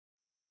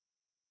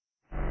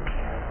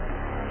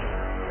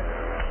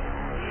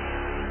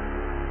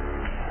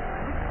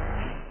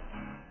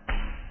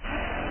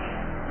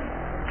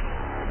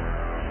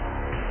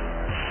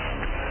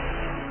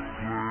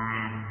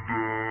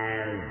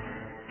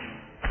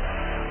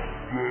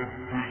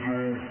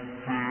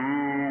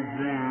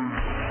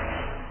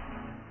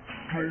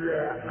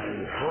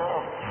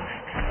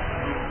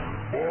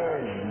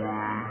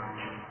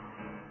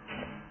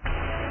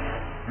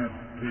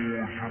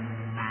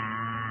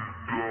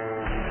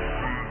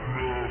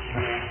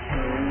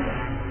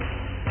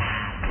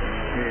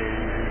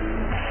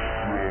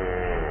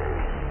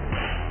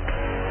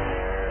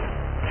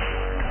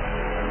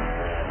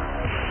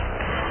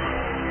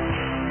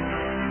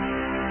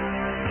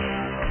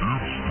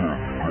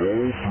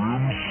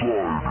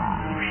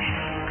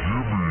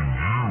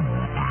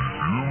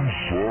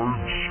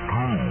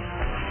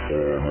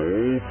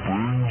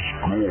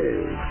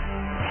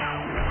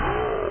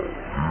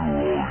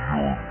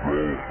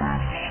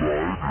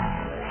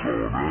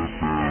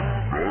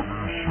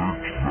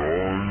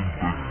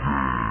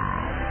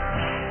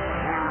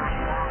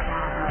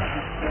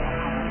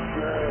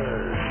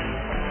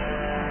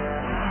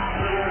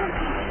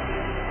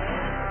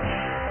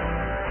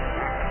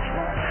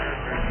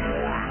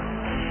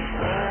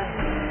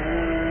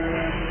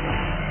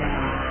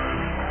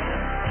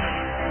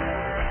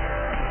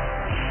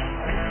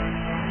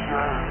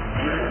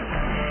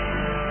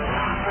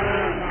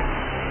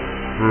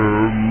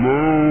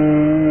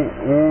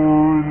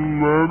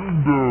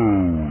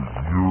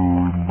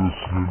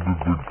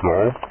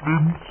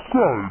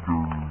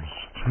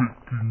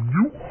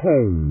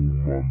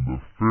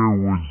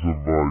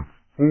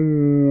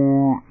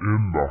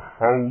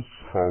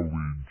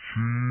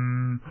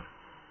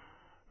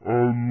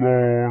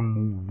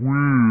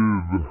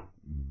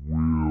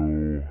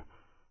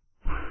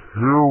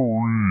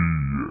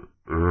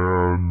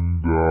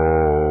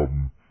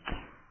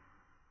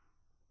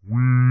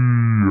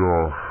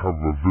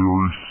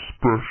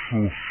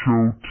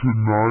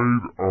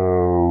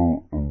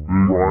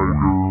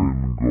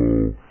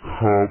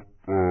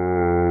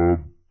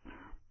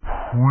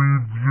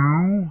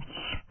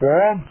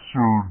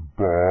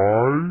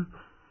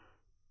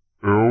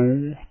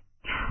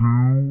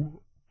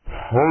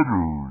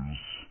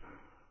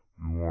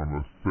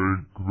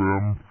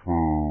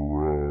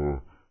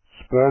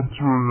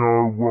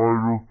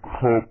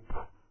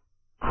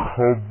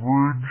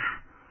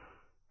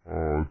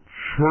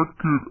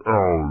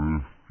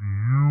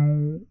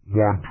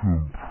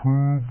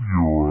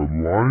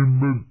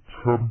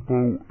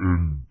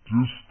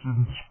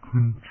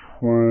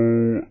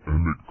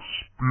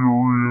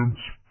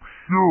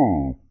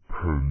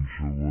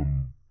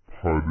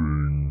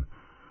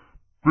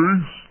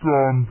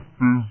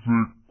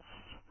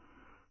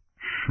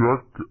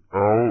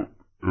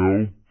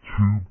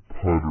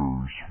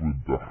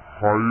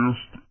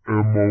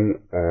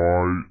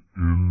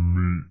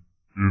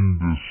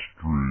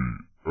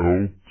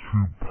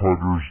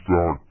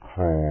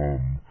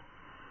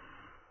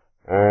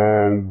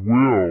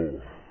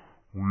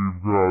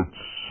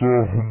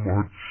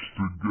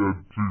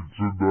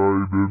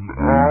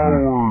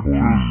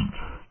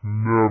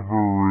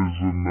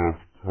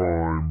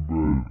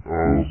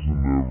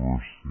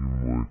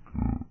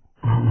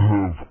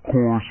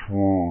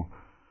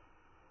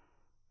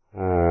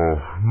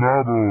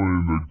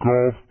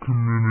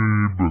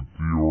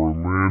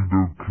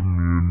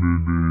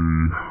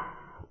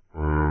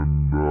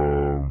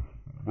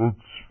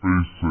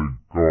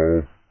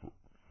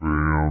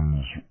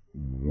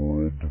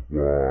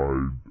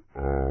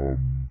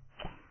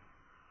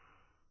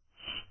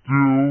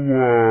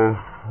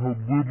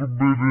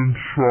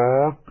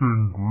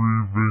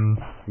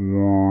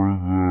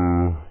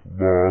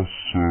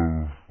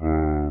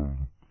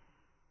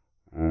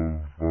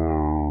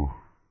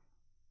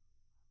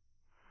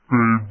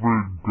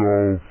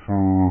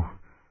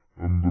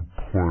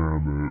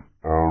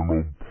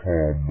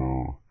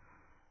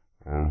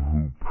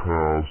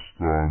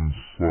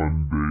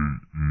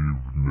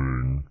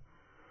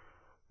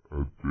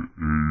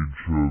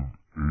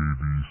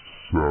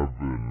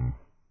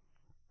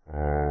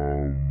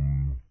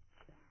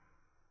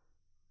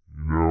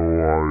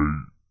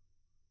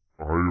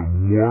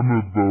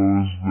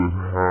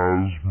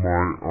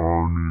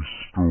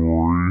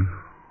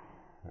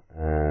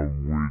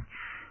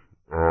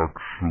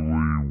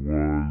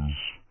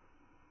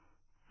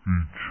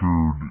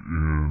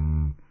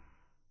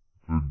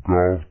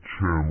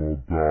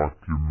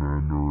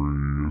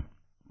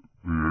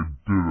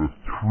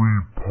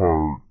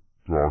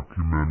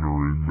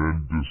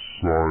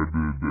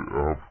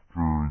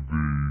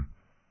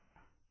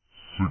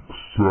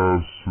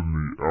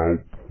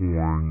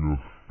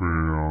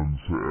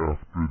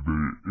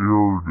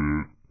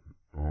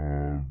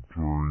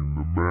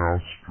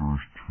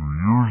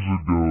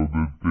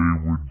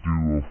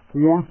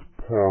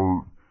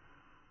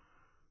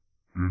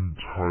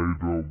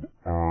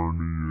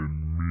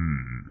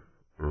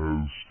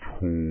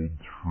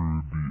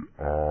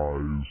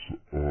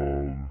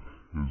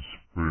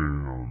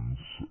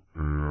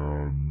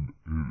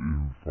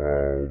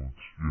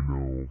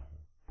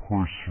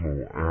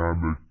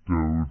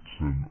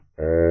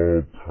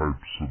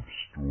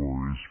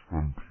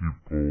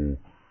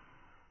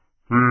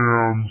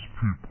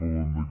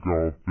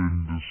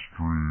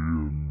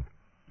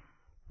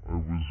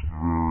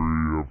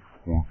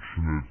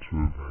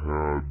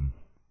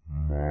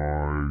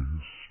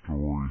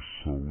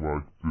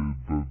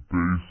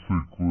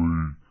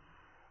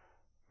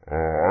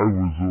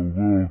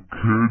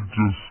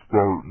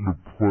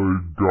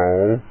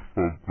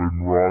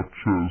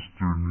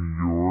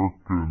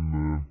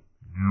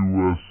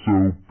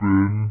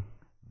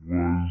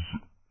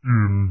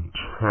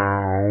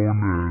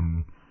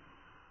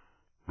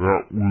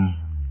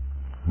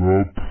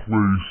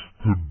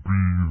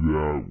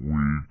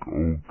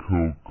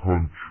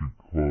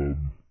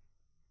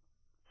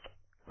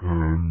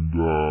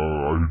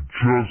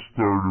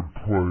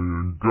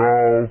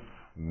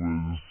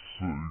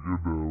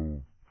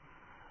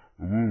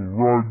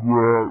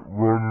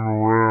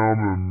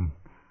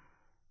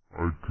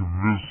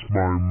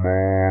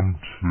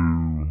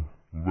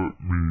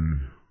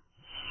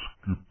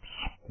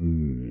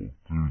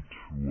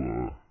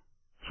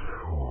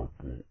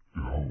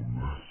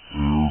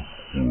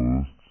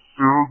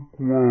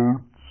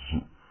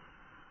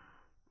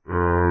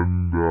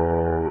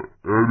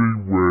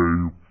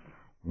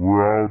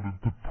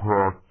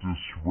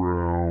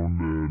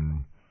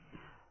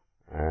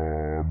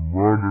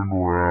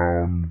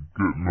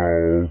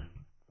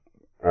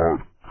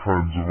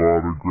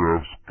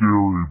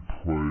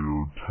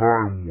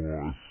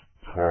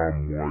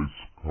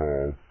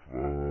tough.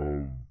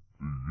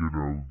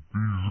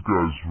 These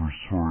guys were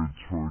sort of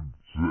towards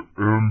the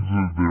ends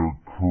of their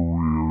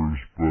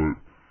careers, but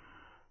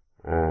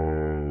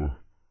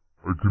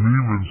I can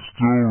even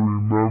still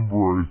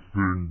remember, I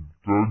think,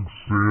 Doug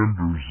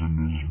Sanders and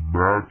his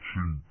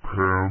matching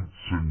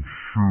pants and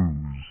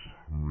shoes.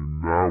 I mean,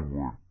 now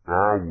we're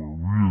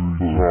really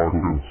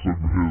talking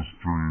some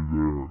history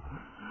there.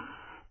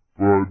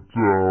 But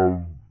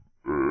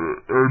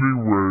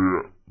anyway,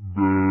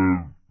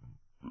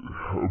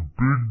 a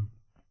big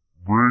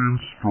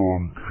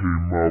rainstorm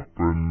came up,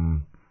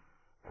 and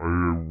I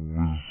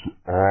was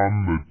on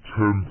the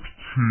 10th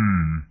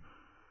tee,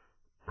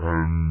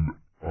 and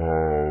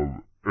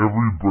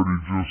everybody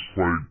just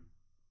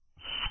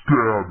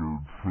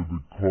scattered for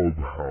the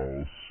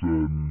clubhouse,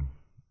 and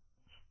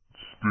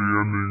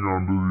standing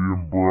under the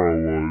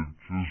umbrella,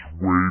 just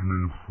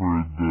waiting for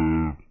the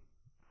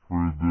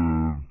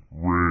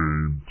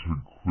rain to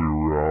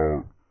clear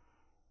out,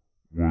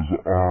 was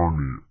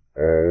Arnie,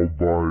 all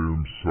by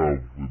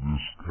himself with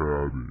his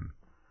caddy.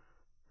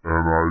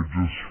 And I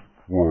just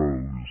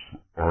froze.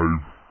 I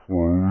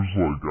froze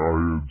like I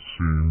had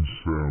seen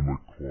Santa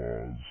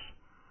Claus.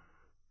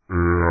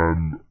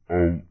 And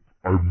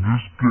I'm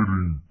just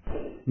getting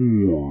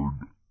poured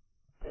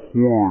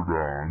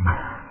on,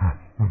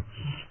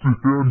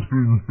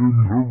 standing in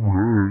the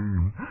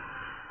rain.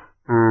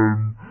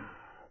 And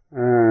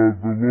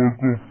the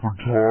local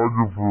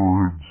photographer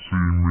had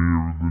seen me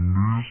with the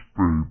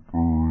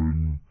newspaper,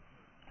 and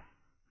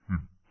he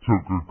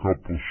took a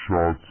couple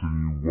shots, and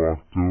he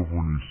walked over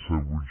and he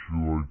said, "Would you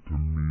like to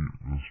meet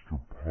Mr.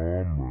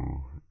 Palmer?"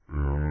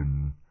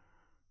 And,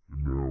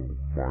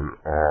 my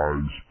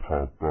eyes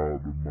pop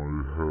out of my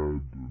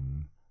head,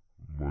 and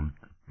I'm like,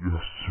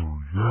 "Yes, sir,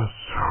 yes,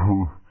 sir."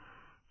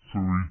 So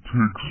he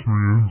takes me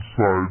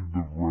inside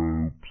the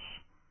ropes,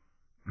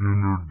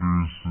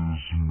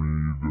 introduces me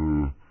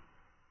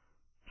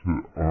to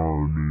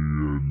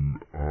Arnie,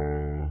 and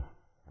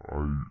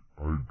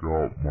I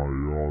got my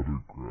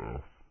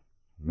autograph.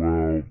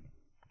 Well,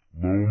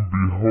 lo and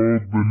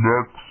behold, the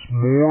next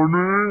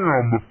morning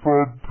on the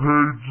front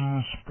page of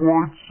the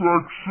sports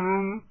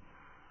section,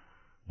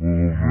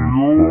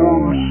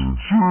 yours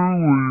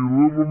truly,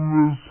 Little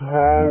Miss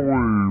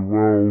Holly.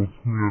 Well,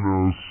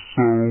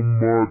 so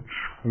much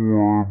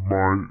for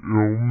my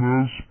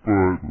illness,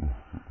 but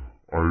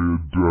I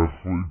had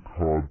definitely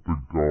caught the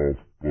golf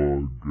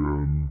bug,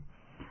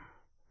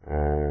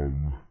 and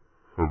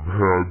have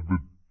had the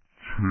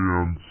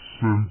chance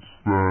since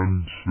then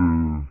to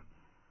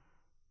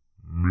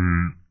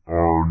meet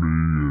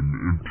Arnie and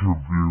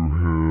interview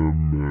him,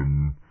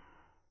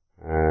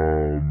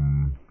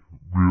 and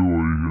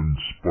really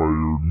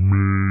inspired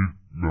me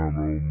not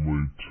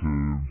only to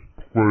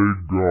play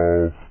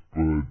golf,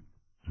 but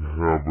to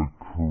have a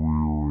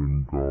career in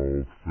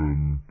golf.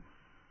 And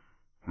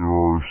there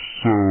are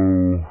so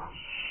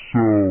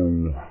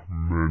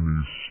many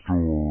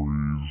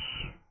stories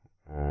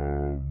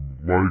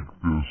like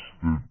this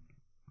that,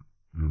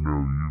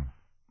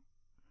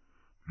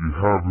 you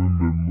haven't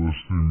been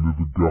listening to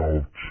the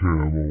Golf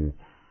Channel.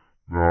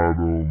 Not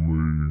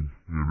only,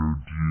 do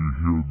you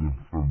hear them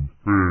from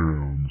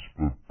fans,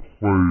 but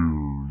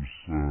players,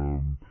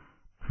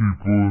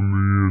 people in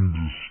the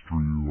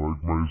industry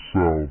like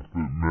myself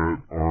that met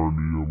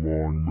Arnie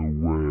along the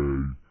way.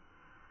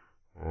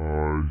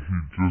 He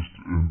just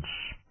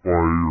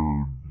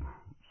inspired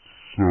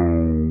so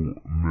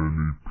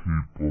many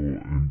people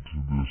into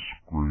this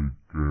great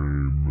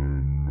game,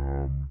 and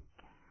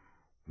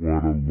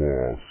what a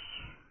loss.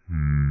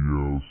 He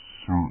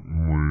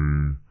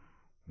certainly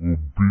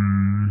will be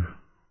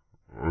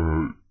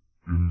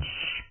in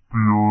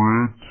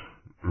spirit,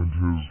 and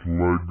his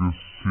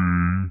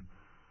legacy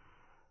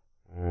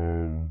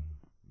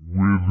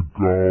with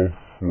golf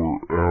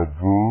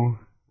forever.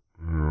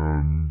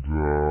 And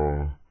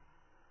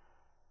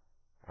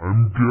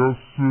I'm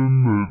guessing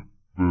that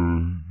the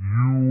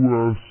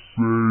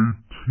USA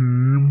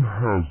team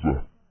has a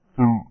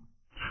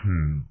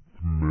 13th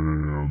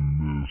man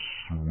this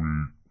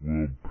week,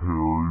 Will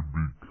Perry,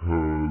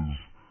 because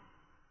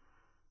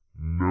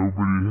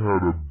nobody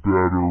had a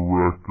better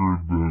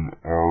record than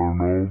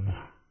Arnold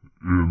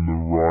in the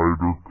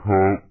Ryder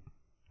Cup.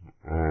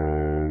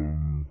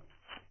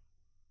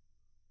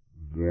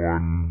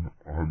 Won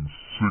on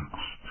 6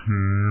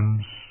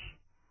 teams.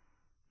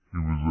 He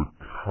was a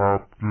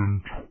captain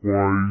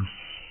twice.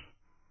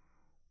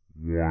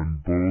 Won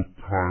both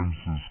times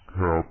as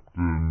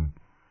captain.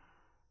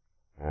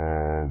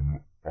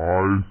 I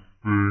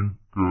think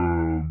the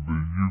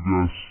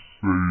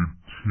USA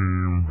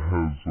team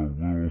has a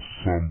little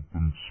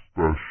something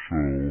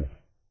special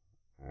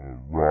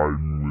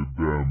riding with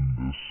them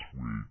this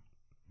week.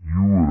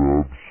 You would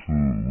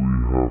absolutely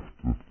have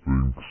to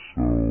think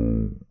so.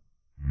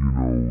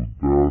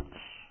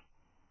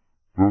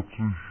 That's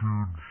a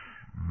huge,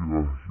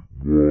 well,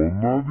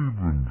 not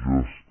even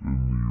just in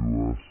the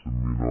U.S. I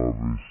mean,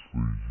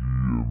 obviously he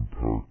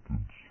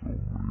impacted so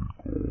many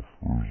golfers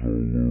all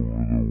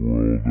over the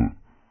world,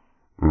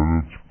 and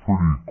it's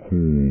pretty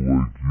cool,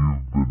 like,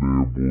 you've been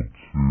able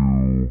to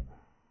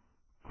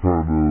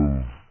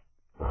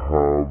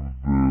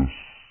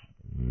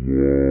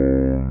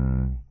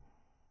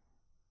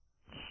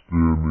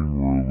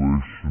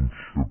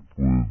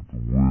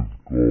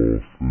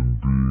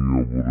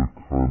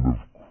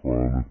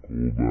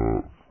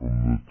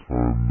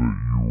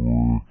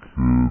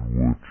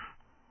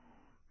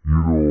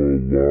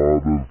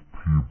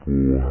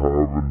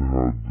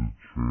had the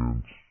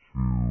chance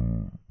to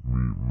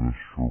meet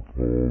Mr.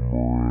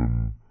 Palmer, and,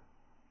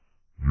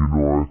 you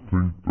know, I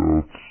think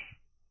one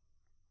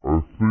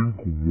of the,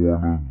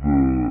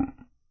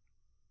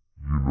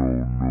 you know, no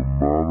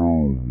matter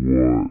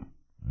what,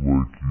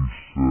 like you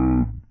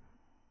said,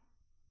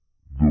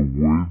 the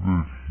way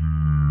that he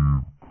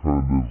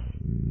kind of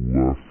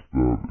left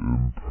that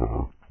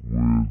impact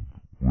with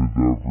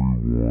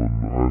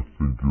everyone, I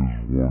think is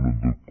one of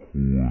the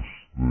coolest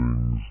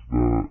things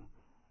that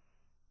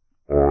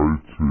I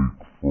take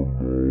from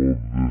all of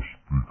this,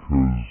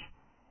 because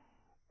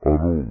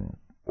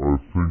I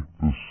think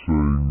the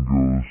saying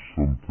goes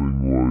something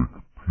like,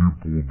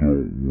 people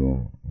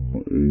don't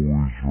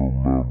always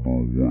remember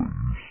what you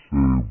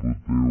say, but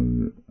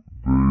they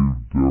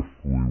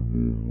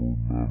definitely will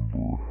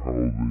remember how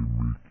they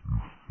make you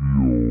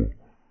feel.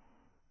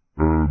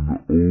 And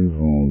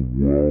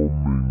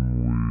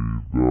overwhelmingly,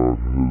 that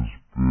has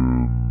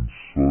been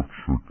such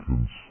a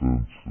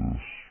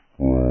consensus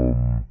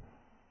from,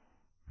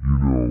 you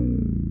know,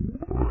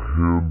 a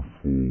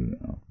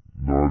handful,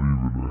 not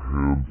even a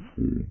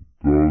handful,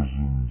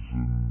 dozens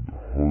and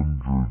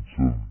hundreds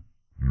of,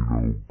 you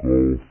know,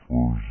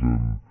 golfers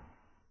and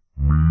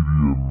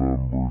media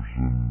members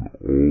and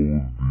all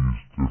of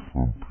these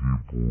different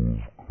people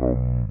who've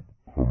come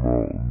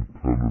out and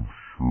kind of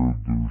shared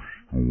their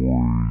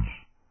stories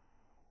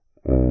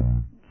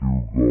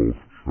through Golf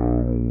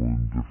Channel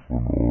and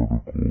different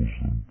articles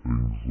and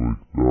things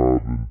like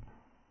that. And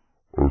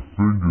I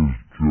think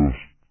it's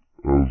just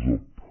as a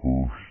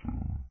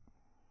person,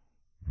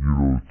 you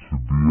know, to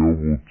be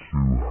able to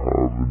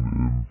have an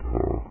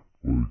impact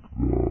like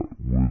that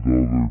with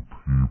other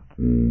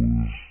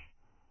people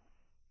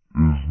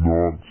is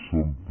not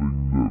something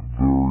that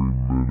very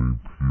many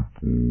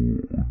people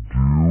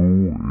do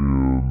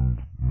and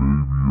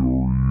maybe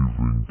are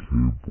even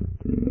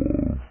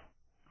capable of.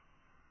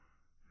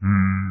 He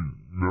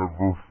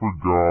never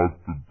forgot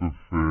that the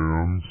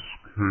fans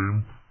came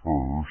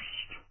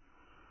first,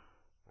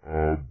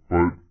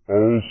 but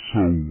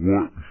also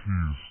what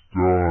he's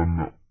done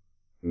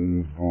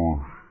over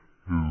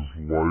his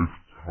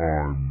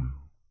lifetime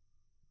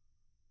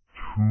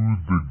to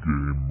the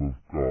game of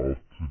golf,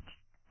 to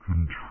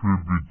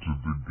contribute to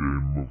the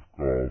game of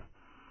golf.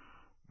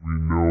 We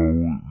know,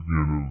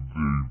 you know,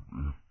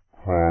 they've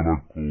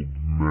chronicled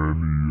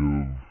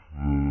many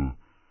of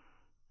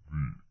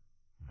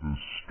the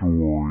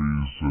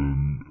stories and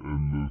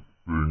the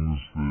things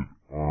that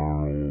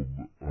Arnold,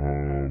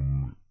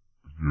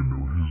 you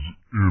know, his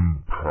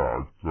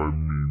impact, I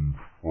mean,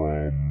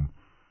 from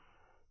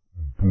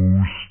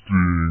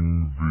boosting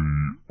the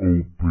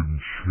Open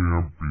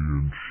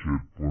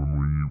Championship when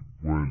we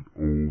went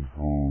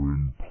over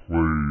and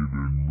played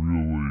and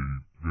really,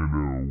 you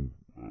know,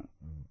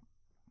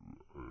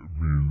 I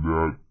mean,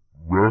 that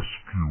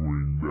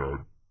rescuing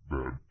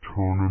that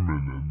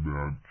tournament and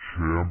that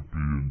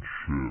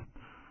championship,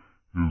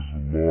 his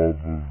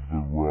love of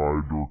the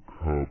Ryder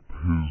Cup,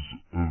 his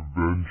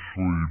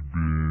eventually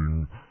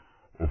being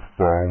a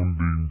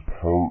founding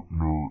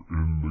partner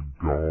in the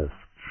Golf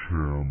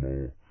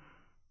Channel,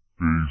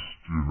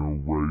 based, you know,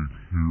 right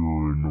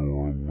here in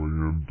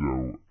Orlando.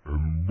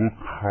 And look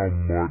how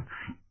much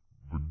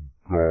the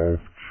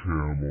Golf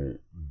Channel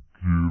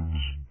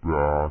gives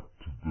back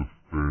to the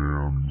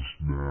fans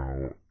now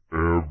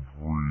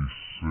every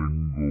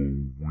single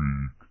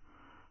week,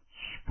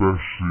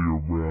 especially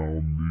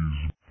around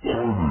these. Quite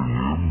an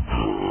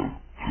impact,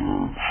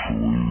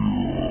 actually,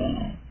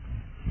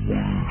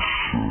 when he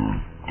said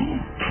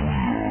that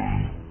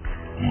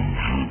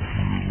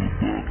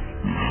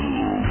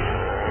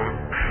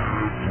 3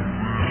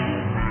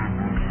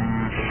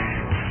 legit me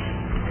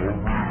the best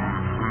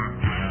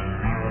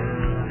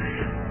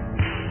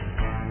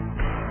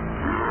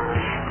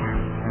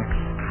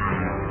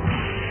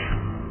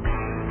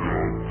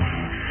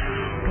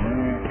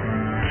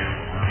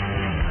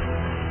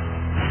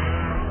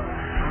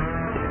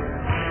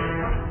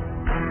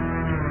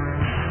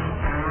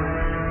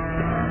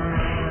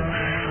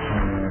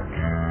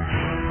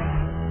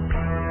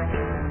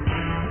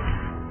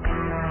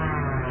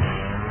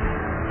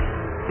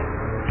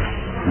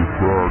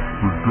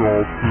The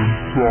Golf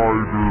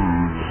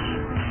Insiders,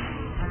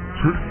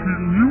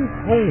 taking you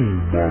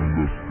home on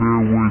the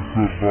fairways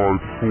of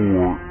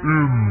I-4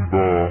 in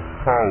the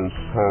house,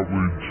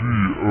 Holly G,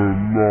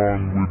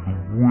 along with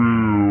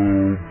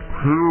Will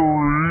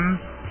Perry.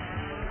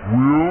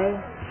 Will,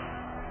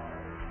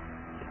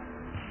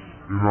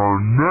 in our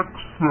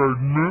next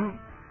segment,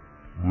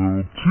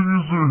 little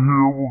teaser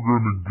here, we're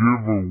going to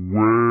give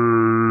away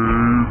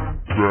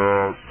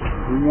that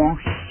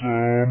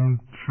foursome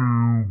to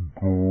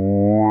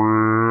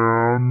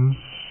Grand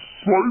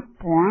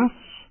Cypress.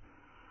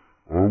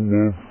 I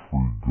love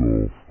free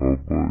golf. How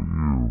about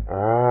you?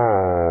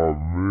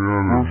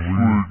 Man,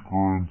 especially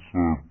Grand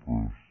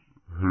Cypress.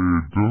 Hey,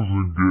 it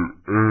doesn't get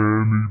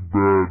any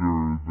better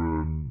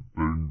than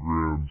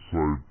Grand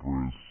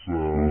Cypress.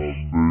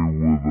 Stay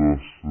with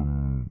us,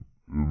 and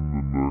in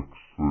the next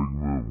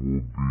segment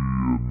we'll be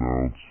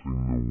announcing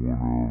the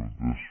winner of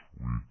this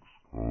week's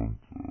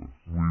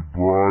contest. We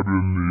brought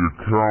in the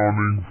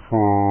accounting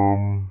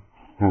firm,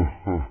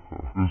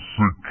 the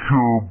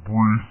secure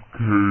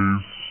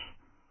briefcase.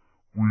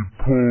 We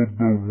pulled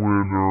the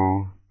winner,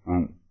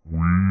 but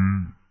we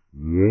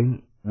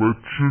won't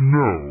let you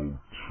know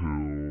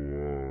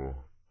till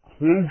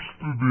close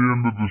to the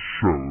end of the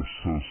show,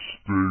 so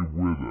stay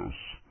with us.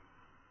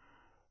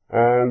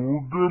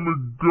 We're gonna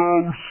go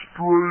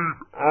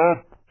straight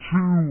up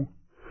to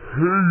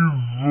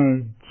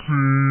Hazeltine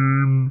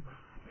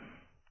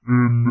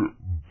in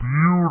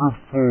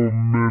beautiful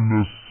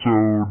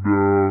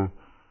Minnesota.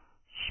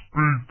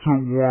 Speak to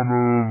one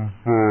of,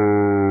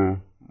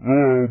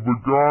 the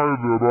guy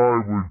that I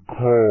would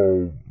call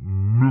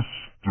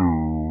Mr.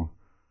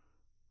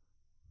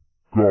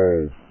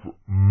 Golf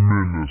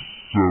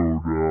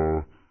Minnesota.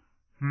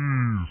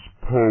 He's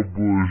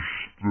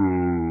published a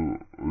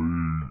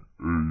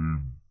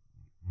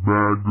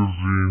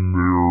magazine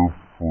there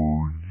for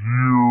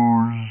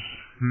years.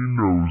 He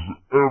knows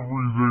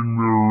everything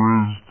there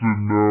is to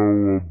know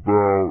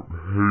about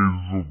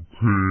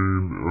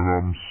Hazeltine, and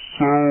I'm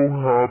so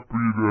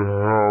happy to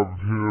have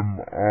him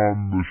on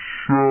the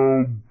show.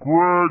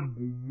 Greg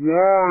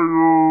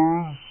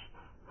Wires!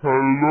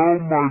 Hello,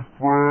 my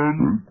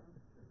friend.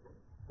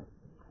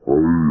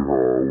 Hey,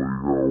 Holly,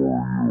 how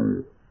are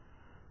you?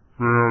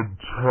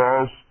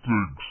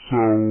 Fantastic.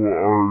 So,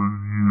 are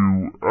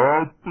you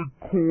at the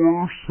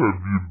course?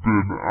 Have you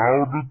been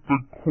out at the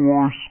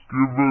course?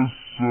 Give us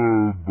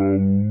the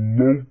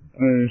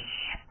local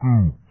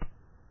scoop.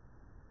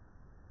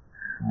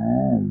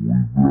 Sure,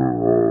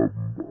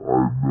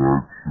 I'm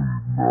actually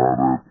not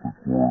at the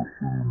course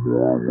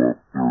anymore. I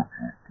left there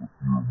just a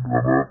few minutes,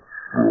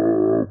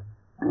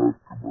 back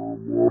to my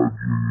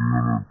lodging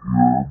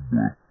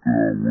unit here, but,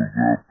 was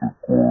at the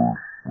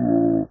course,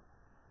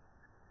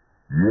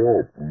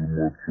 yeah, pretty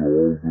much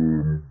all day,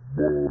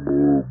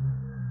 Monday,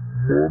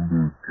 Tuesday,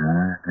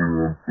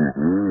 and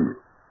today.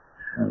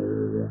 So,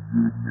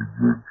 getting a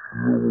good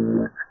feel of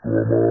what's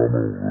going on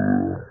over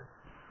there.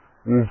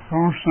 Well,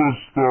 first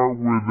let's start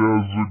with,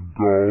 as a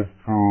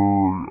golfer,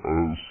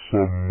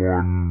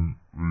 someone,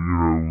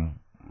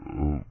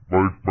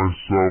 like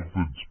myself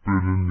that's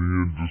been in the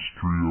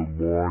industry a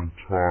long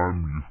time.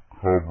 You've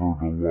covered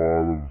a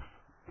lot of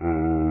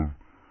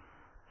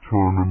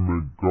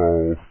tournament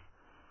golf.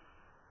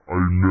 I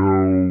know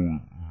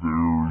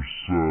there's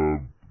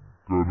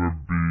gonna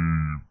be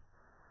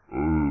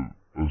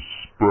a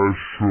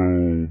special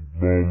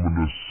moment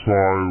of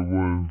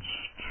silence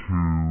to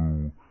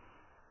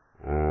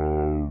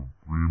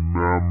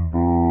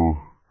remember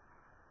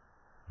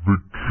the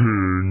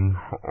King,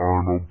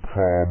 Arnold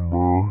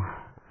Palmer,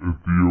 at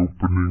the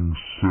opening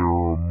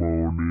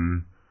ceremony.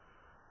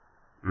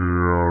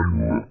 And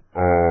I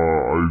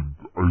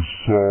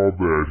saw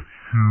that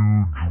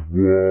huge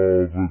wall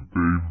that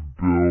they've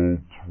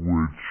built,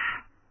 which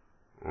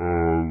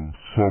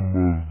some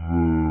of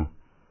the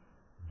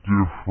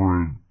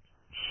different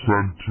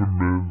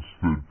sentiments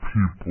that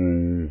people,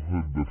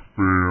 the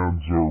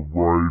fans, are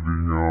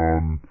writing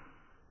on it.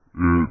 I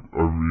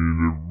mean,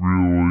 it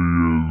really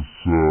is,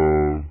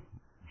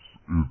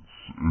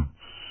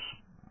 it's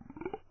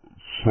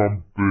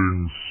something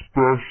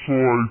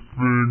special, I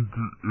think,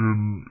 in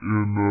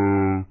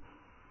a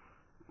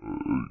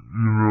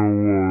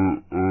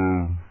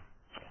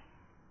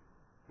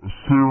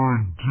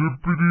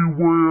serendipity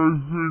way, I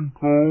think,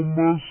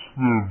 almost,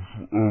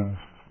 of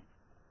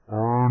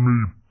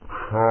Arnie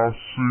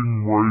passing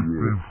right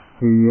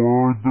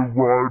before the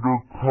Ryder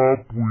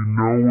Cup. We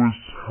know his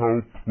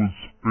health was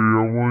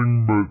failing,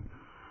 but,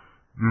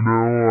 I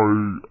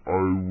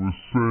was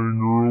saying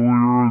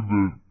earlier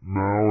that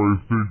now I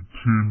think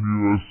Team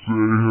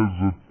USA has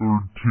a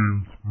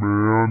 13th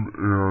man,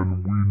 and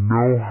we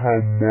know how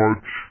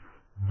much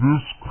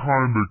this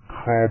kind of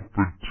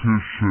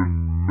competition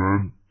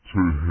meant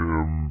to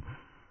him,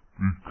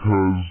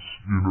 because,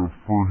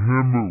 for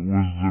him it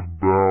was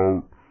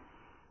about,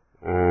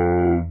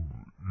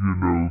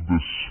 the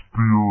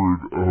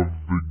spirit of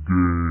the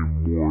game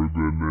more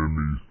than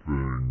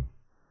anything.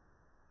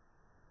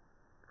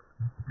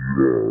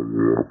 Yeah,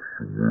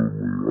 absolutely,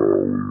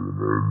 Holly,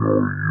 and I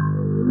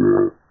know you,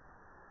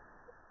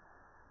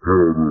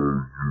 had a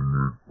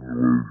unique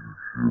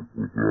relationship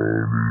with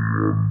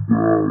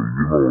Arnie,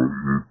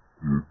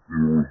 and,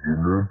 it was an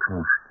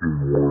interesting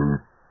way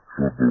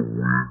for the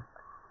week,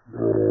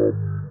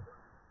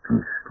 to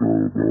start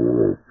off. Obviously,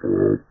 the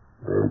sad,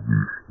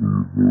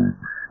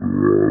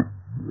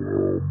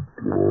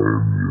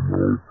 Brian,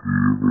 Peterson,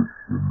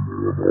 and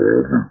all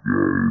the guys,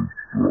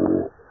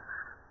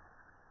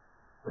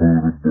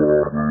 heard about it,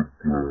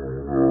 Sunday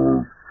night,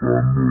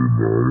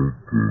 as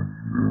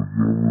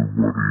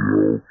everybody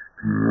else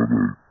did.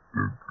 I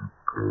think it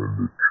kind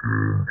of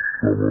changed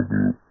some of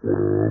their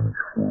plans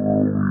for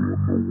early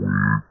in the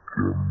week,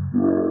 and,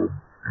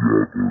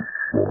 the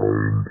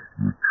signs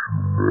that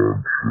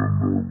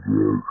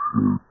you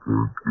mentioned,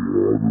 there's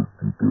actually, I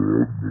think, added to that, and they're going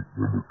to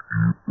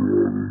keep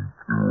adding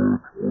to it,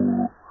 where,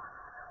 fans,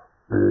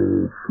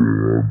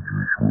 just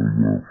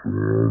regular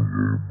fans,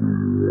 anybody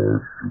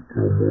wants to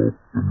come up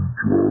and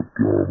jot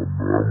down a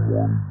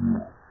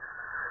memory,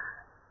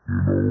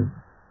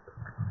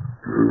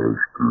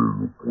 asking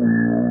a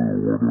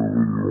player whatever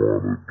you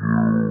want to do in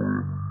honor of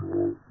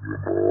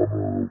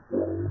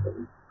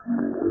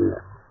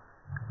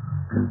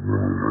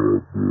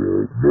I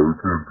think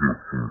you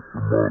see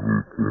some other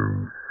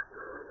things.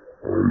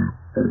 I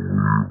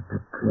believe the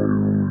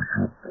players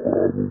are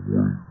probably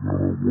going to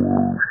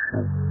wear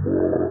some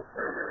special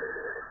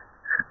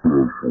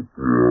patches if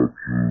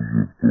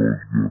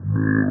those get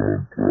made on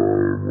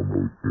time, and I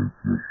think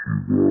you see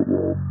that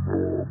on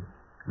both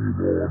teams,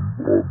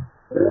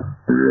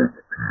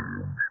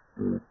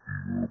 both the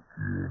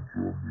Europeans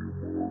and the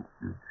Americans,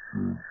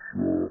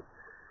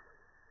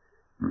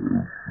 as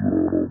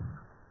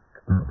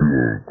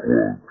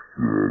Dan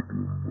Clark said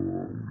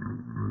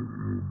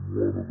in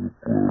one of the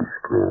press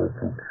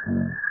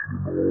conferences,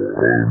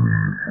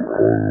 Army's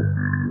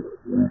Army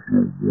was a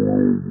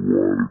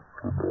worldwide phenomenon, so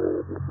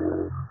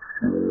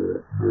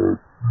not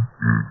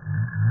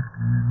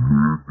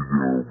maybe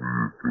there'll be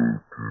a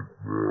 13th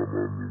man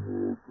on the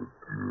American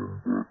team,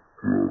 but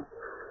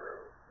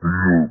the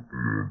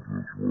Europeans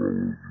as well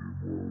as the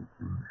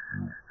Americans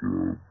just had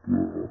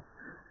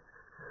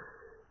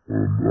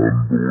an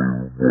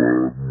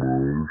unbelievable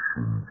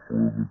admiration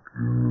for the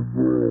king of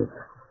golf.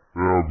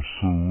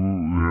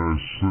 Absolutely. I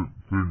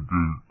think,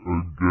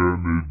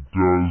 again, it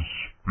does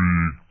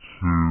speak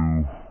to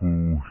who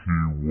he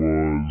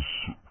was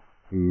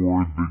for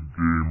the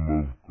game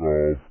of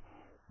golf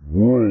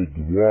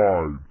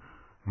worldwide.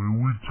 I mean,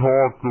 we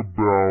talk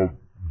about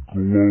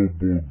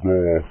global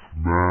golf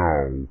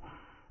now,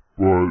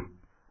 but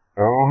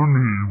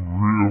Arnie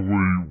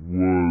really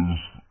was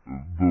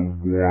the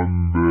one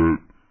that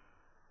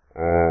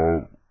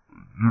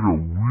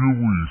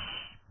really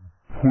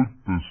put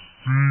the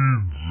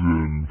seeds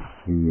in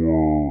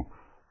for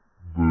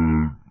the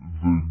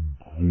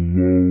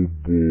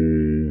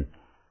global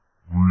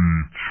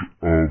reach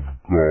of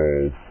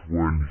golf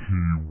when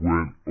he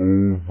went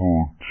over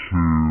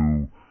to,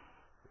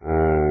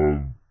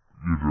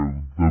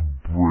 the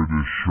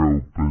British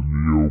Open,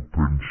 the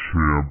Open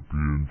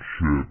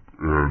Championship,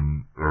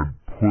 and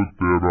put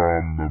that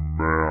on the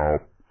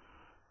map,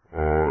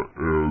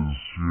 as,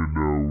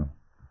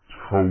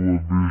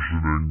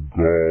 television and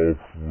golf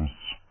was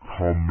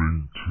coming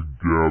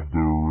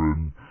together,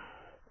 and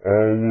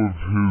all of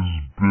his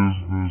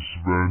business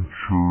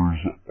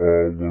ventures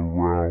all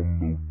around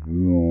the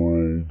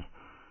world,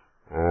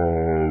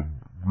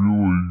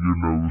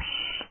 really,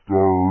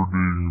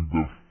 starting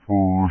the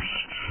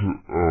first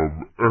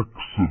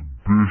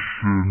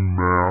exhibition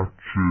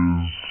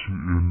matches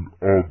in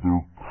other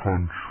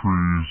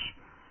countries.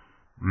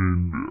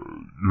 And,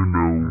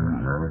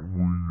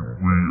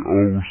 we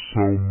owe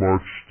so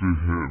much to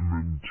him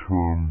in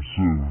terms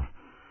of,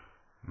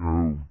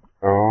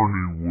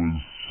 Arnie was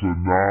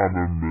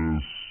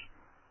synonymous,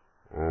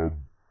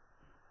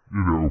 in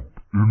the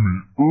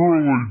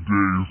early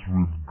days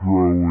with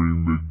growing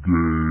the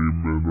game,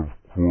 and of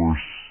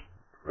course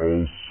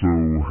also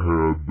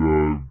had,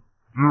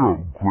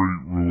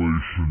 great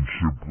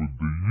relationship with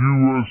the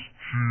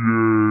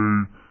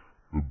USGA,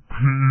 the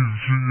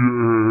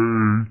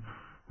PGA,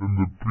 and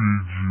the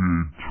PGA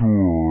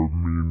Tour. I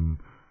mean,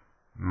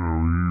 he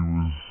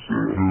was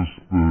just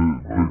the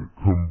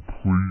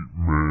complete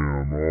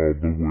man all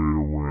the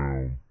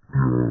way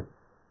around.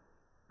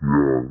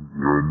 And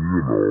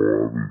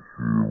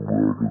obviously,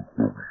 right across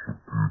the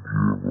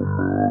PGA of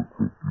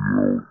America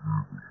deal, he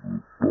was the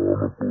son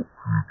of a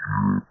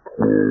PGA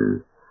pro.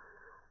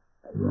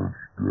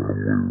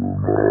 Coincidentally or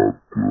not,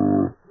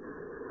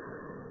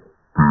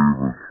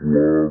 Davis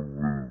Love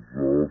is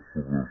also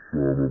the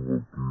son of a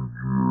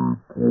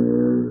PGA pro,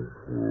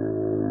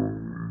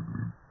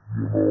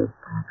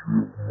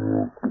 PGA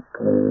America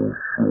pro,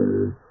 so,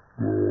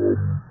 there's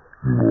some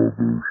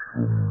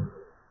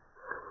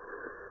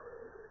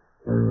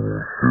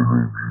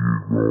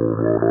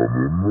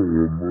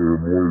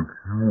synergy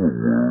going on,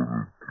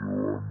 and like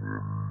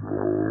you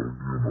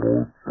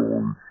alluded to,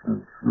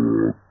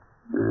 it's always so sad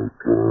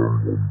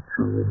that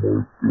time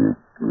when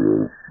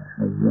someone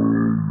like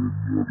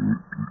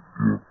that passes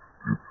away, and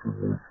yet if it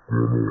was going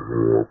to happen on the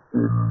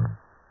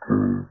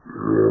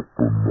eve of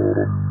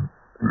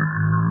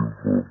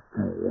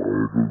the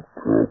Ryder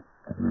Cup,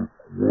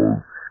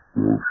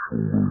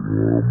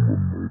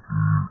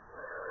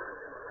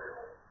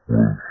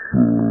 that it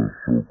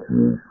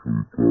was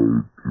special to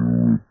him, and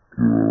that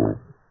he was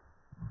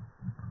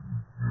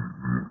so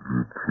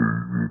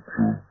closely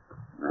tied to it.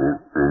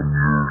 It's a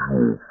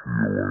unusual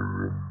feeling,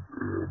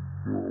 and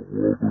while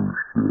there's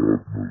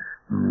sadness,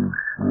 there's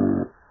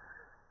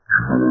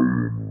joy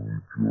and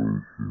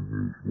rejoicing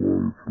in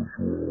life as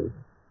well.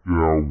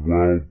 Yeah,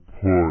 well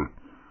put.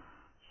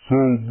 So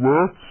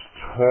let's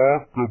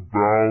talk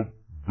about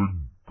the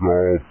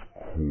golf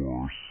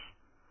course.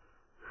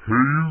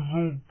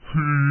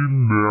 Hazeltine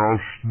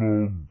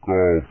National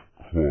Golf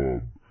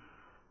Club.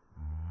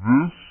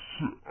 This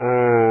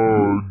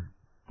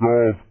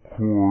golf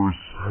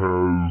course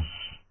has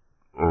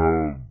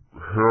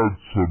had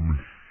some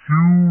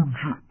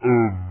huge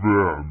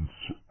events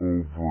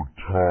over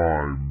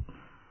time.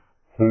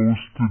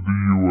 Hosted the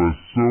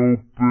U.S.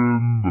 Open,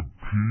 the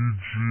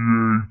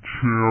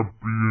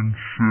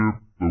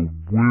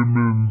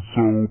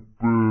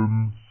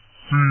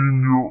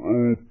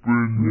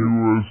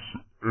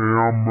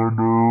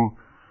diameter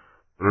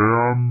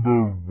and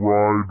the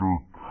Ryder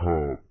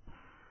Cup.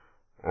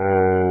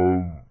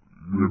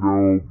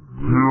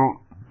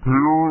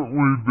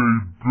 Apparently they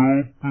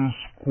built this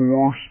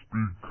course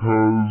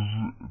because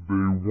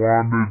they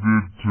wanted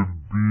it to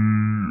be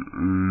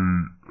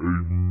a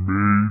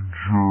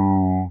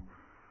major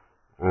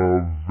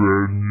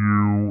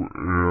venue,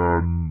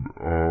 and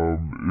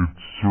it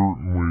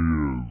certainly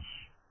is.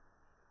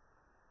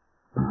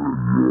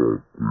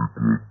 The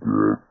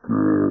membership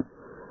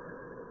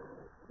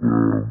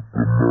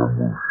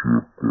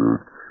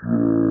that's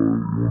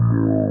in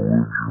their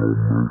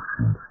original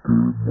mission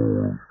statement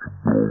is to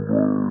build a...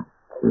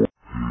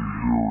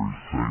 Harry,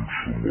 thanks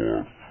a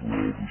lot for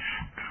all the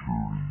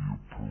security you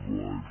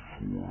provide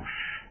for us.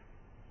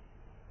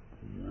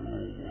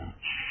 Well,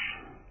 that's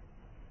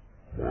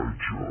my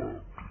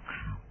job to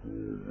keep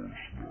all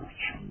those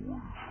nuts away from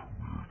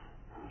you.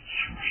 That's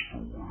just the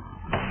way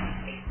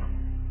it is.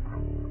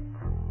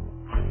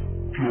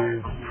 Don't play in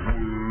careful.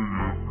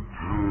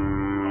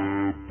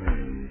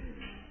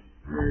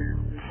 Won't pay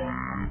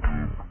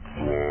the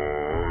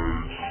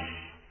price.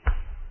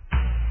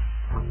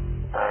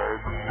 I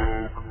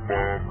love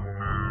my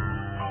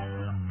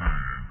Muni.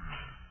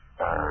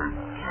 I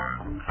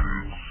think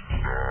it's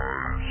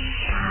nice.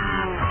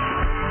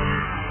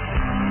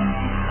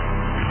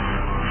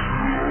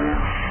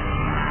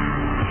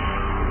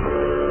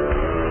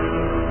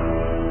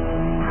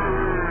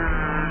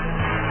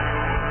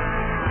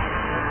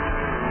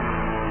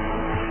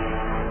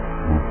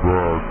 We're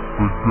back,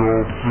 the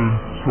Golf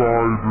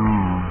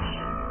Insiders,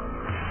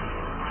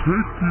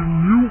 taking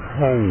you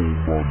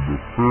home on the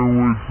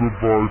fairways of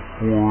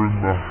I-4 in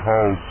the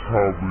house,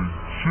 Holly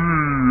G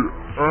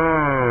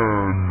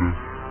and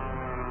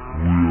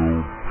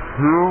Will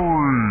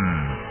Perry.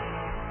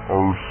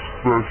 Our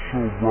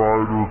special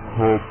Ryder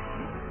Cup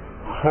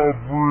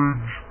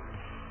coverage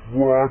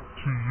brought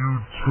to you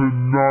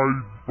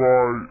tonight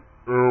by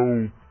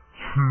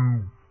L2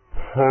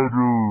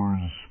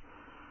 Putters.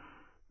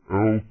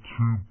 L2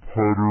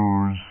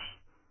 Putters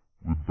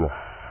with the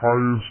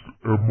highest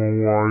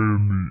MOI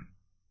in the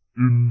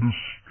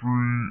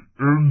industry,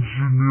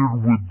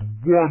 engineered with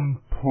one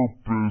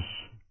purpose: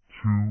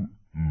 to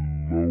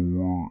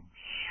lower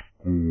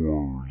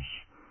scores.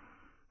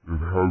 It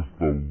has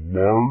the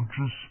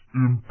largest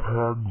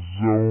impact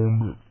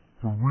zone,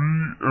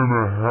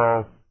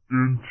 3.5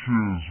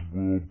 inches,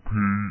 Will P.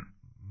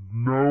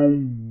 No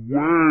way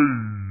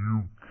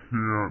you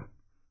can't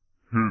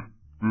hit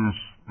this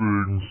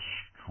thing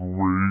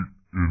straight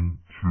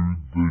into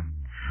the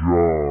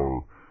jar.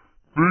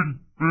 Think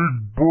Big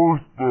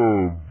Bertha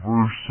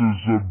versus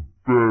a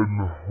Ben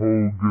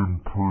Hogan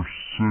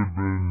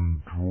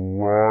persimmon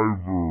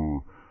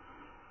driver.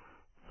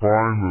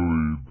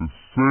 Finally, the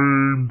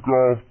same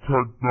golf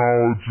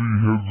technology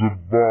has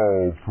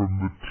evolved from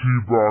the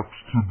tee box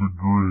to the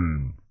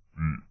green.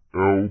 The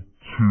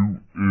L2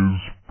 is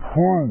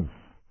proof.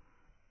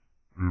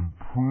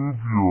 Improve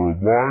your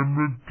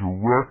alignment,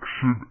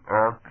 direction,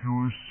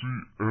 accuracy,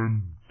 and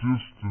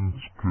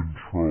distance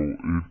control.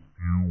 If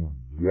you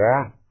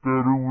want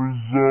better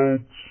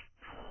results,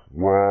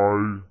 try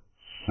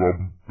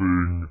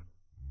something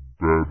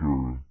better.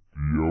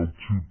 The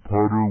L2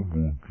 putter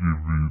will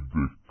give you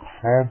the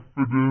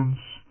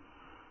confidence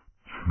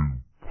to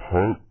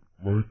putt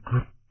like a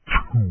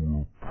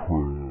tour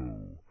pro.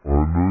 I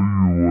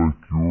know you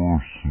like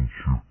yours since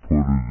you put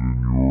it in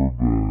your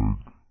bag.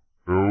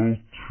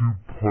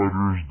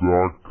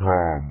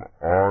 L2putters.com.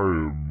 I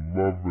am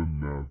loving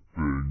that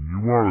thing. You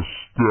want to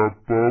step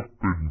up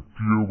and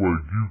feel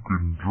like you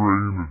can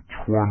drain a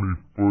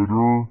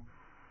 20-footer?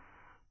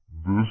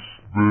 This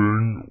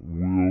thing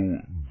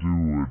will do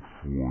it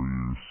for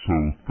you. So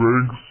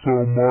thanks so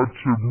much,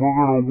 and we're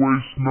going to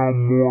waste no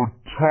more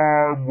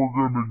time. We're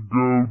going to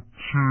go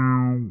to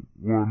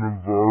one of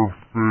our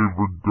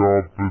favorite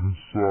golf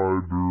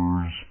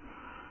insiders,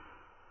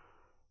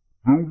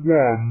 the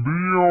one, the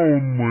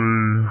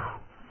only,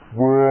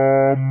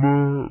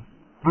 from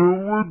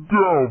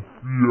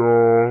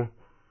Philadelphia,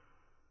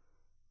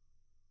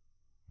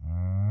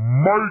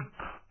 Mike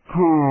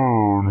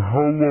Kern.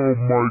 Hello,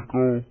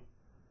 Michael.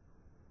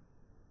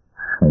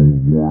 So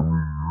when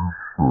are you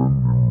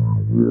sending me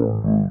one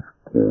of those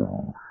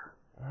putters?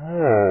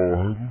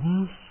 Oh,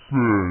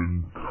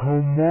 listen,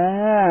 come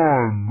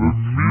on, the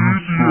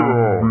media.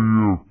 Send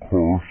me a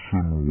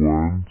Carson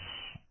Wentz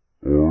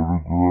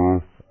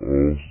autograph.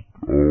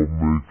 I'll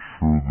make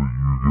sure that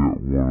you get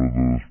one of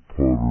those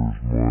putters,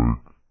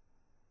 Mike.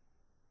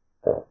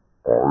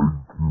 I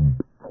can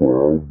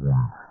probably figure it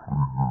out.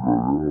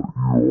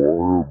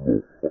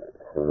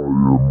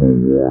 You know, I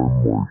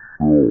have a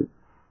high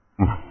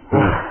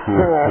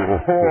MOI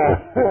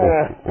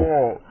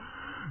myself.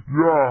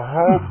 Yeah,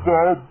 how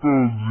about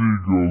those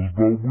Eagles?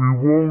 But we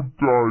won't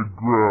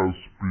digress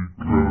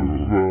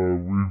because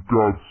we've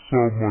got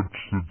so much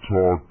to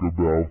talk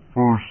about.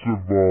 First of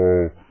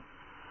all,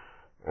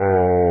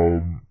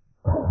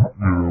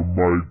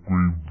 Mike,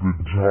 we've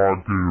been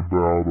talking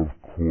about, of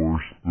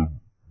course,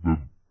 the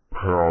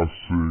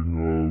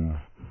passing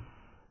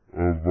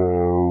of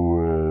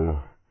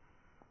our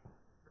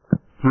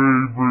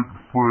favorite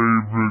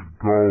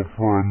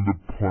golfer on the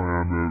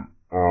planet,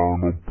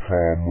 Arnold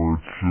Palmer.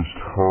 It's just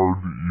hard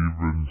to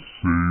even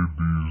say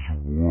these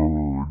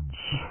words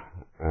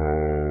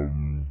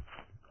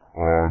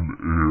on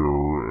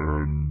air,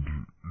 and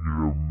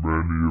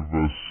many of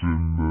us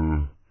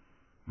in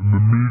the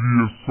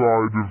media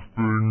side of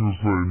things,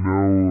 I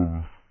know,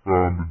 have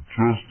found it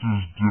just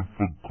as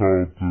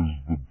difficult as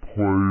the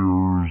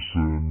players,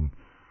 and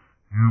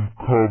you've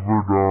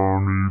covered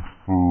Arnie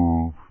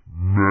for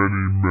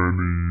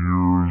many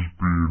years,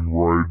 being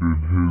right in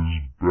his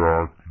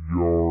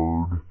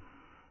backyard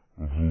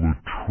of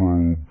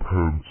Latrobe,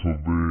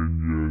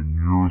 Pennsylvania, and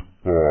your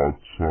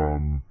thoughts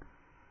on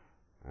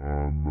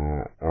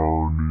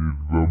Arnie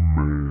the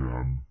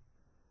man.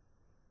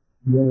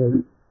 Well, I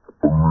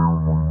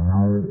mean, we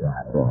knew it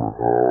was going to happen, because I'd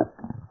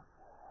actually,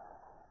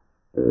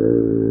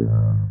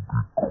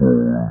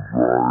 Jerry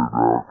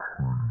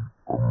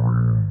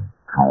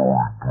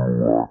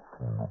Dulac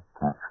from the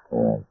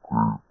Pittsburgh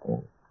paper,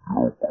 a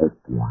couple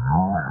years ago, even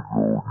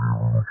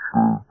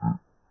said that,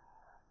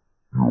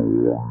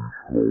 Arnie's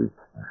health was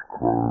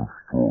kind of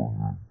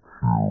starting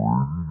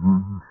to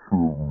deteriorate. He's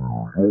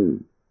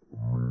 87 years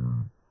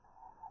old.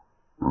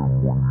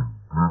 And when he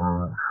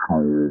didn't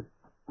show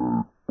up at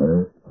Oakmont for the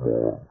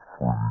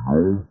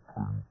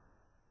Open,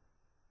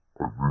 I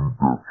think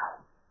that's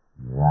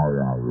really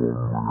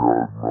when we had an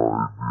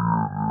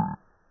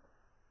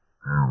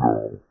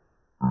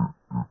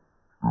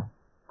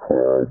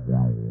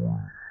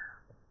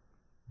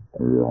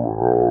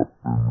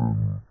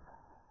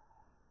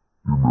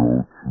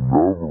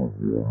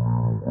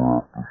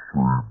that,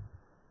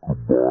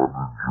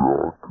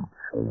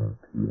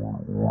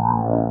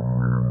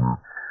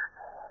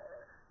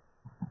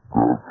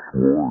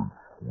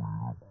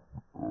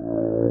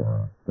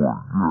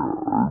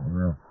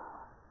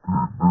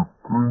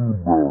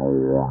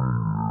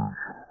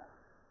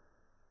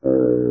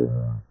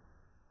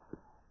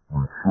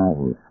 it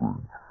probably was going to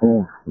happen,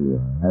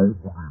 and, it's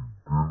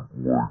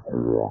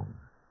inevitable.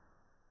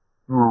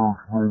 We'll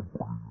have to say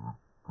goodbye to Jack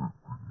at some point, right? That's life. But yeah, the thing about Arnie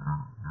is, several things. First of all,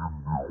 nobody didn't like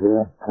Arnie. There's nobody that you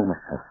hard pressed to find anybody that said, Arnie's a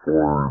bad guy, Arnie's this,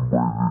 Arnie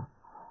that.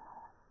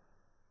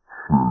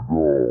 And he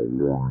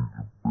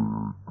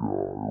invented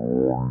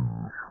modern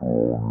golf. I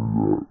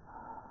mean, he really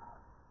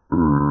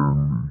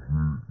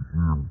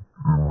did.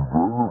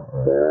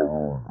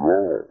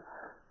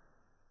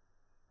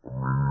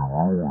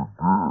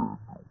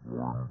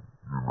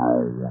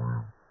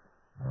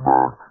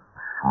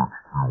 When Max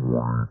 60,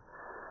 when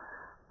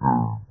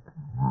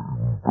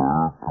he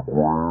invented the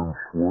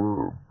Grand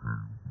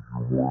Slam. He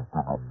went to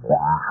the British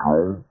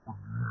Open. He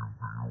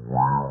reinvented the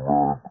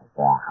British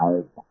Open. He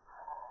helped invent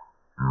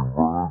the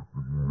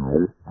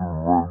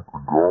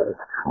Golf Channel.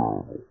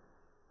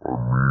 I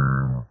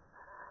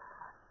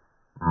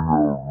mean,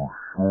 there's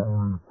so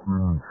many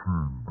things he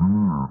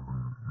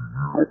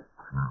did.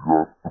 He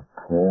got the purses. I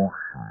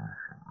mean, every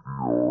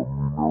golfer will tell you that what these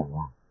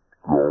guys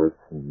are playing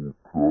for today,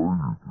 in large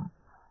part, is attributable to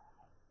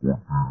him. He came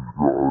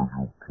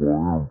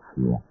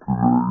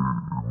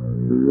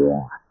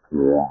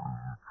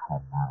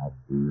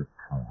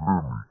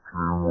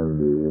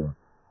along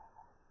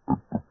at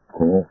the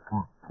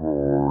perfect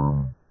time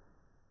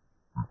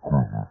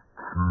because of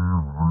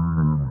TV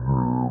and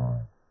him.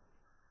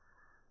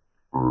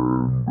 And,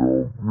 is he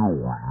the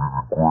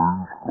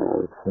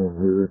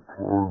greatest golfer of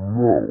all time?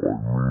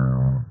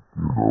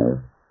 No.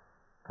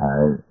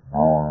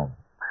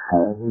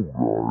 I mean, there are several guys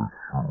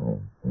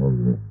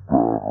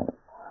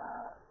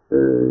who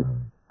are better. But what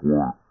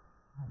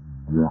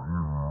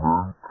he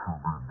meant to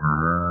the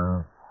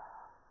game,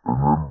 and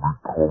then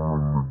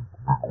becoming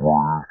the greatest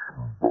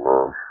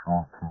ambassador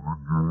to the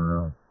game,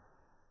 one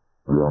of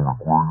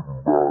the great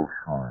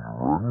ambassadors of any sport, really. You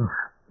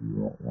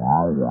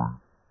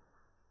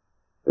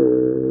just, he's one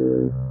of those guys that 100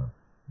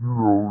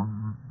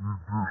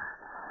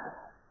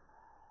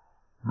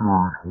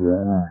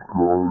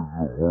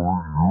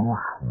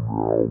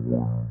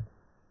 years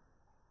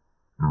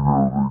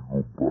from now, when,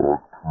 they go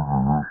back to the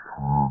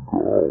history of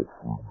golf and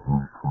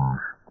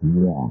history of sport, and he'll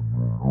be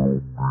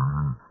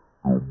one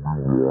of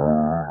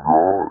those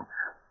guys.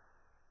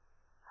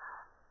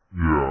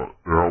 Yeah,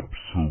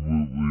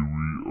 absolutely.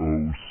 We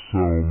owe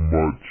so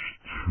much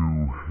to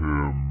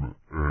him,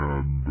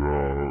 and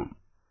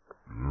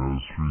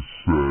as we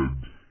said,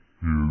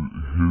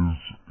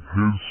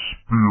 his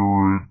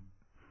spirit,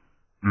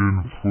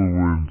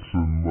 influence,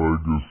 and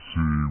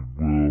legacy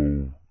will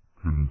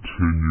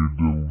continue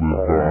to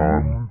live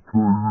on.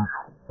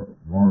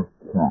 Real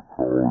quick,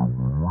 when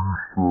we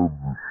said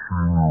the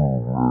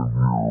senior event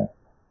here,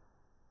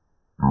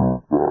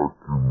 back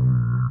in the 80s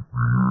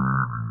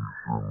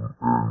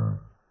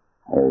and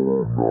early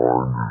 90s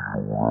or whatever, it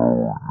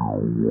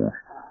was,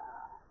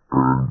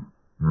 and,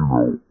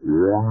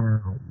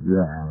 Arnie wasn't, he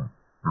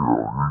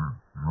wasn't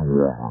a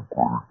great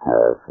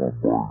golfer by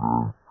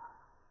then.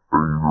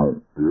 And,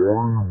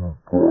 Arnie would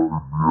probably be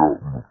out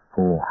in the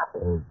first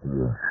group on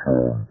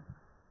Sunday,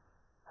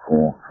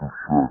 first or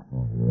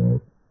second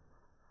group.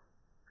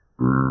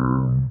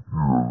 And,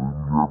 then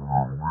you have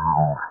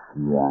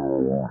your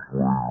leaders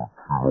 4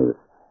 hours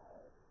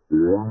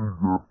later,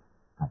 Arnie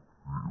got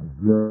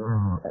close,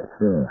 only at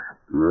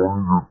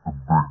the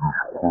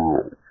biggest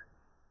crowds.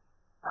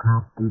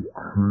 People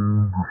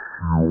came to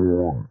see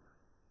Arnie,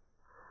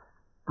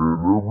 and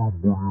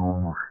everybody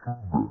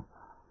understood that.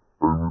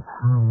 And if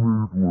he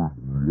made like one birdie, you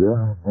could hear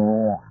the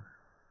roar,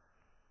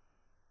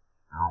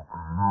 all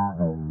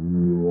over the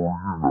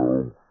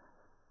place.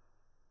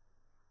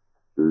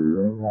 He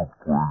had that kind of appeal, and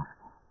like I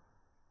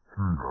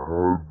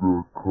said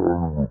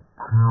before, like, you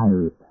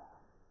killed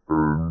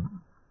women,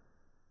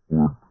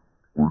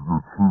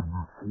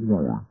 cause he was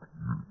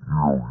handsome, and he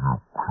was this, he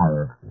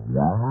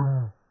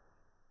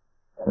was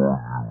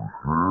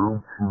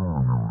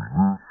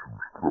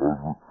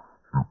casual.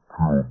 You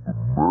killed the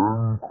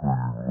men, cause he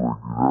was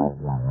like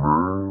every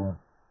man.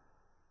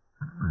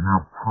 You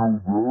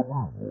killed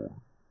everybody.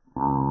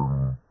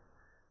 And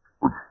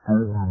I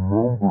still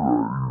remember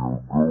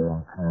that,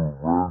 going to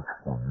events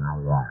when he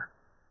was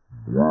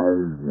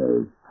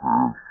well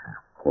past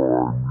his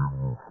prime,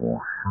 even for a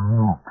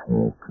senior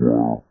tour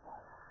player.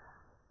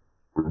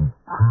 And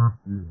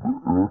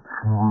people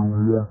actually want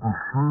to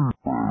see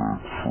that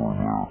for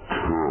their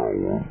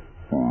talent,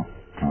 but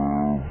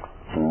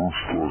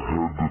first I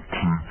had to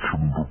teach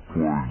him to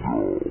play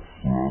golf,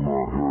 then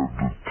I had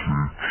to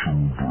teach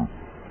him to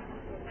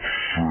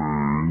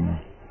sing,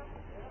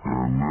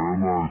 and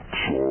then I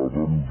taught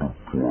him to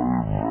play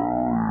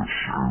various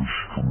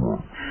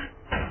instruments,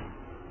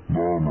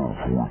 none of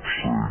which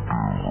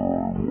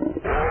they do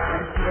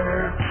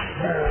very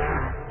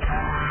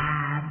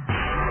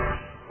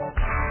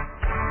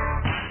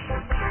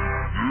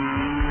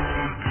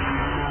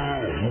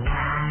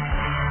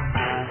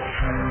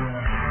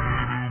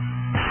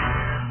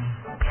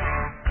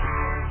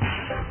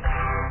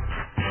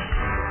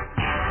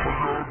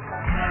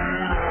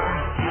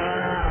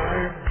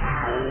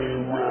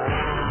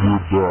We're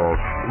back,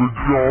 the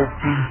Golf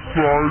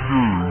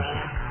Insiders,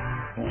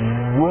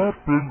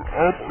 wrapping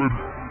up an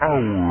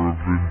hour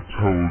of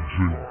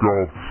intelligent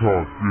golf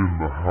talk in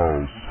the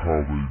house.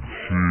 Holly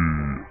G,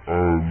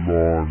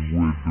 along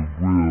with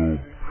Will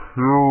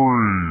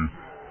Perry.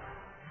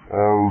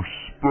 Our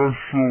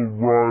special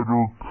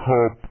Ryder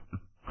Cup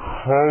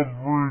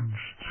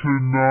coverage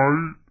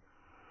tonight,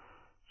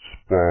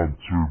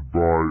 sponsored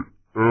by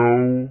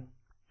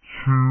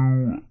L2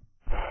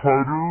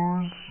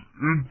 Putters,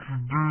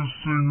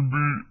 introducing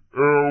the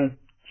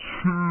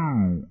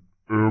L2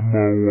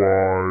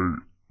 MOI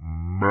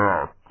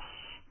Max.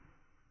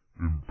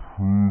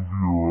 Improve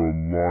your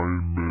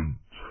alignment,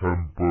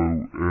 tempo,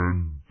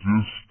 and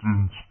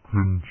distance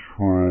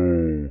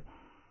control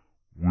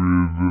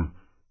with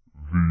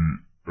the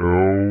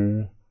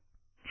L2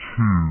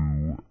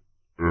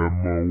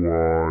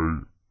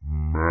 MOI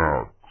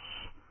Max.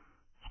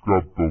 It's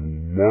got the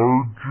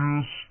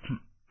largest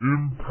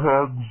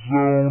impact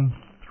zone,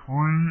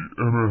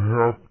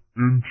 3.5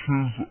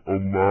 inches,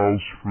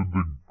 allows for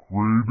the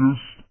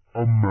greatest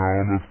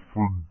amount of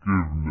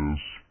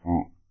forgiveness for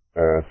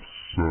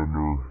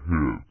off-center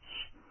hits.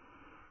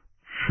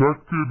 Check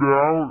it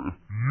out if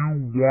you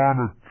want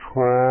to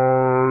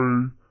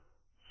try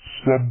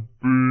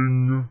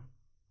something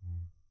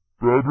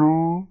better.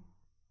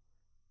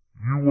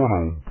 You want to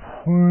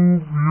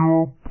improve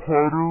your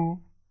putter.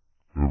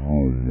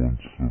 Everyone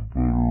wants a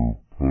better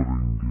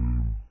putting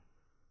game.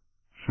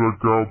 Check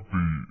out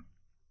the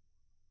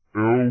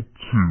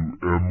L2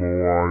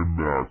 MOI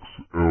Max,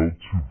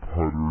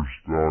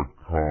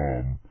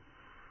 L2putters.com.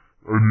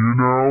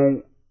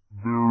 And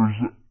there's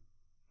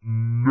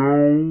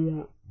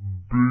no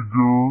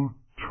bigger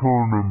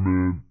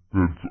tournament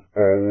that's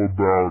all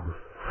about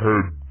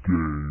head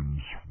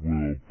games,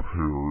 Will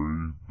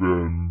Perry,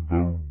 than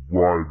the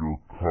Ryder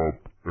Cup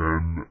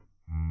and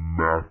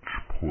match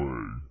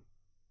play.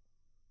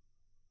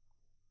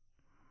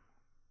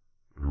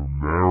 And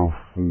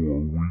therefore,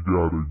 we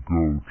gotta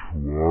go to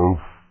our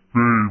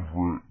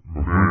favorite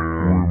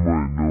man. We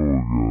might know a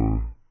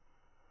guy.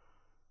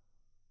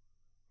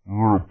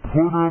 We're gonna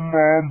put him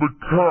on the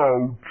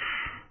couch,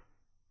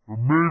 or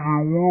maybe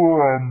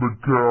we're on the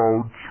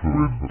couch,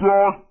 with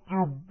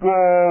Dr.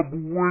 Bob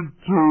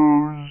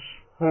Winters.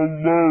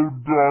 Hello,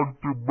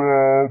 Dr.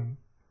 Bob.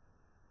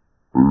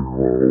 Hey,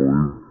 Holly.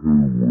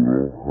 Hey,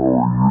 Will. How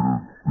are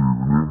you this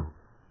evening?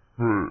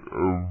 Hey,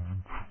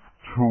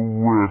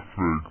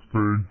 terrific.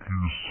 Thank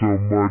you so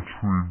much.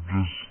 We've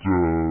just,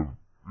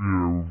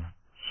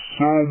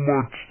 so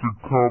much to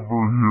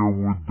cover here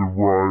with the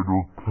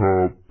Ryder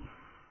Cup.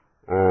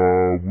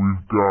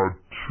 We've got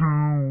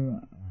two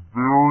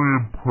very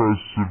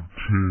impressive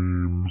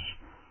teams.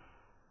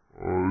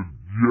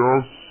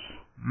 Yes,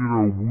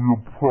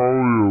 we're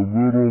probably a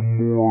little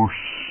more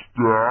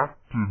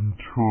stacked in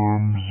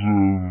terms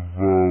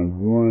of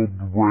world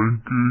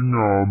ranking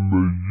on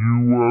the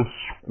U.S.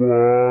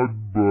 squad,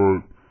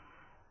 but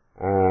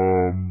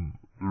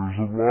there's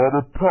a lot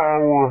of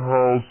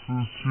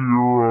powerhouses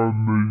here on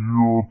the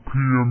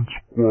European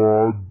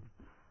squad.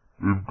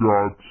 They've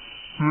got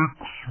 6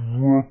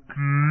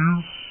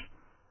 rookies.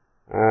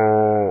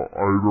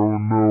 I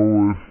don't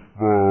know if,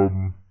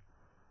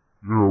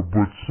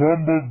 but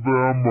some of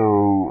them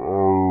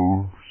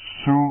are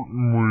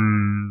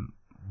certainly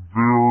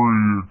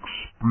very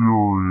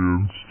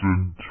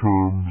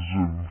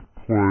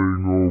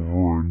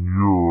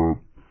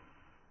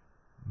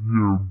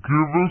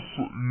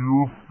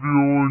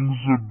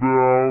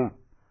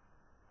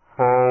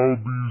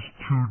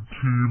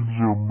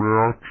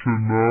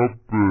up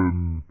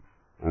in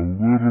a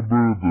little bit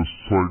of the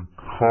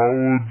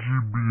psychology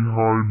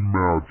behind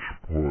match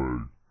play?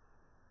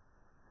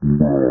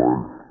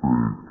 Well, I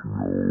think, we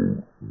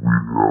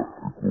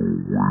have to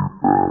go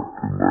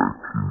way back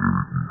to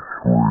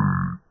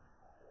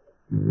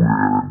 1983 when the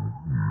United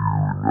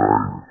States,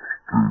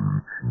 won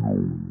that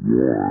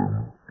PGA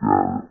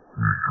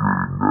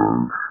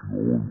National,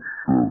 and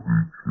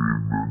Sept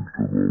came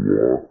into the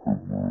locker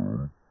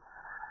room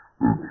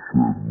and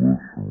said,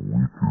 listen,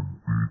 we can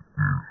beat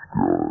these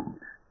guys.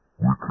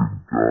 We can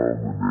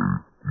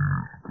dominate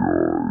these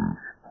guys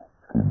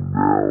from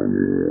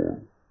now on.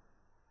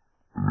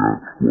 And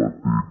that's what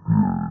they did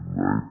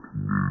in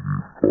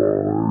 1985.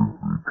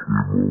 They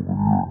came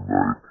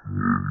over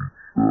here in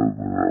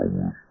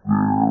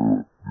 1987.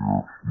 I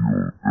was there at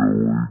Deerfield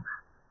Village.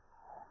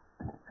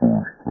 The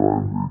first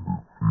time they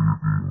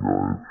defeated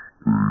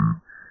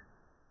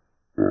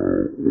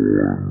the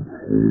United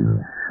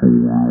States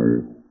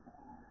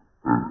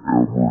on home soil. And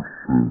ever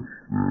since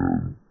then,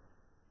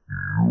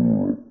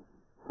 Europe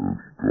has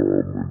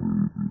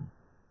dominated.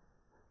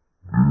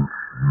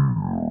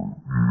 This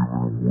year,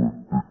 even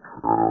with the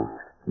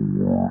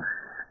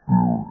task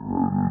force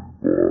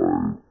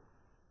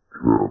spearheaded by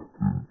Captain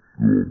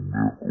Phil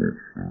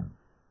Mickelson,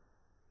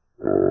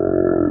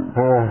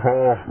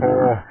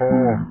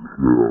 Captain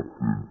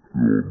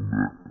Phil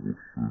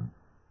Mickelson,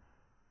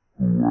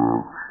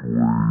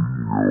 who actually, who sort of started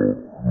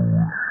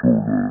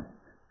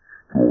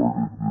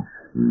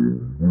this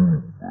whole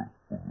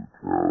movement for the task force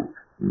because he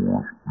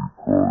was upset that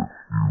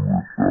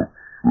he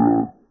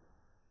was sat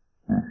down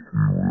on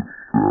the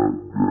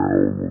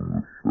Saturday matches,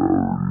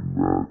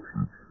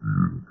 he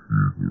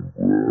and Keegan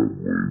Bradley.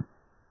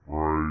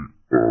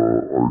 Right.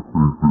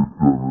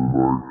 I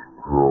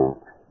think they've done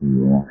a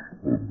nice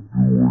task force of doing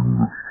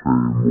the same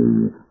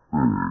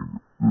old thing.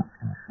 This is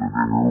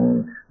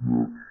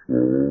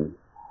an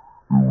Aerosmith song. It would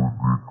be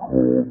called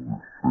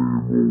the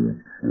same old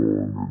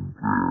song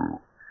and dance.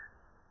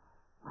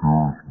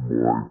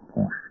 Here's my perspective here,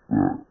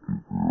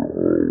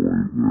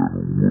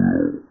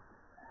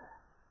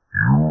 Ollie and Will. Europeans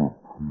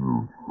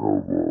have an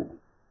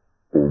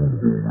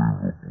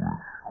unbelievably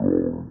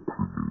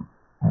strong team. You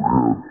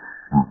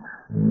have 6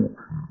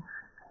 rookies.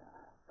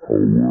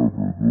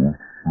 However, those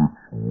 6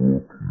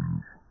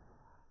 rookies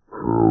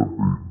have a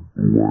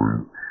blank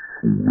slate.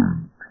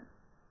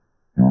 There's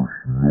no star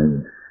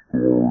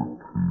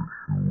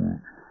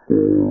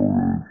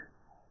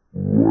tissue as far as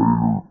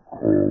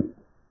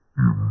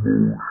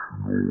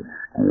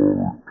Ryder Cup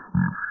emotional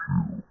scar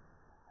tissue.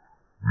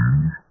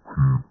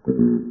 These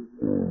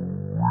people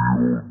are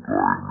real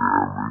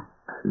dynamic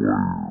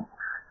players,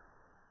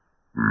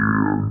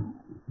 and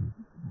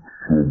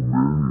so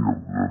many of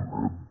them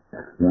have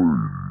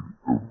played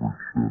ever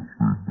since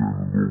they've been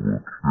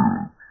little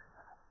kids.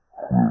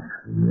 Chris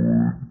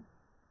Wood,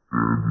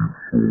 Andy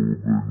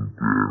Sullivan,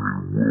 Danny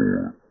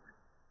Willett.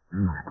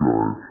 These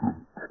guys have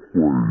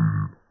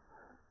played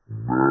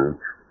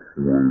match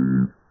play,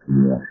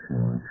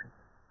 foursomes,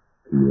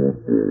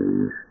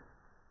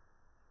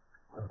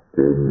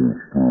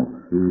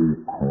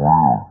 4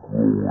 balls, almost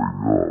their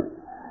whole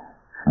career growing up.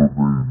 So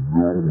they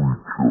know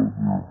each other very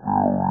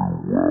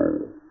well.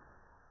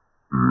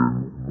 And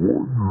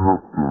what you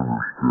have to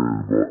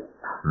understand about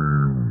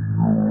Team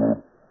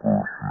Europe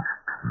versus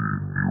Team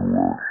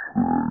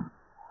USA.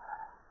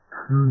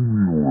 Team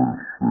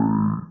USA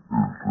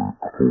is a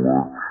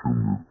collection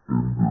of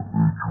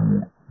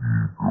individual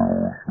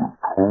egos that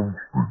comes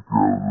together once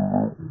every 2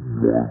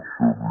 years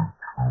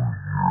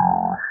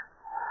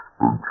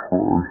and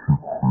tries to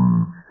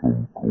create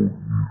some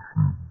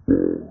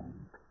cohesive bond.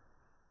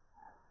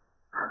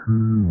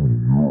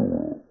 Team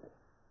Europe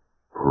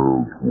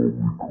has what we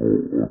call a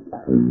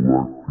collective ego,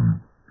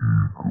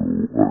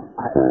 a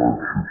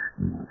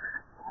consciousness.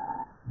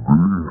 They have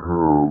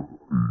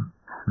a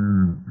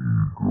team ego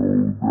that I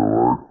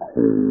call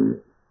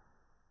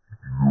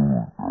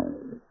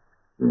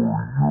Euro or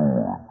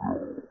Euro.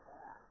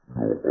 I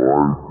go, you go,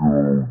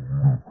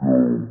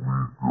 we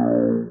go,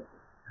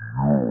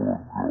 Euro.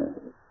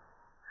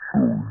 So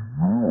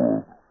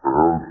Europe, as they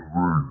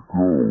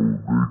go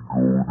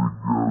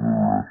together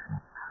as a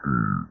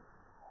team.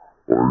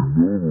 I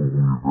know that we've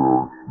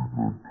actually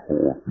been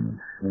talking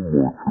so much about the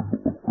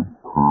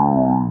pairings and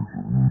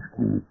who's going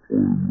to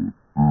play with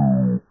who.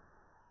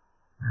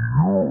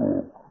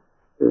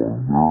 Europe, on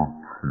their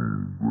team,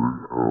 they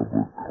have a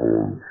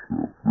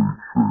concept. They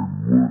say,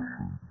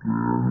 listen,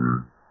 Danny,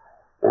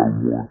 I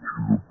want you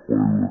to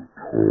play with Thomas,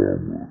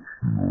 Sergio,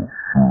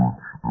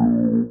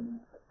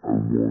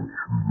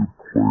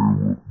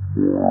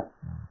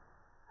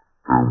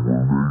 I want you to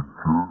play with Martin.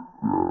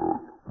 And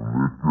when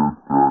they get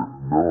that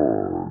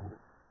nod,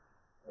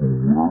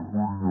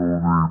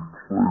 whoever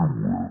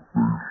they play with, they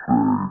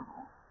say,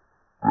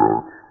 that's the guy. I'm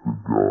gonna be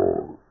great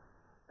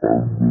for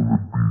you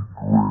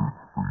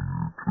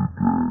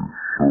today.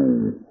 So,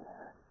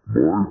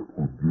 my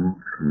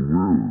prediction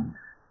is,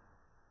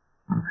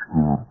 it's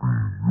gonna be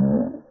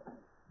Europe.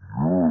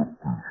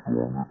 Europe is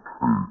gonna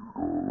take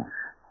us.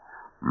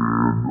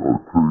 And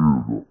I'll tell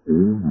you, the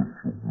onus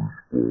of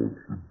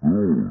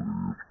responsibility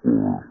is going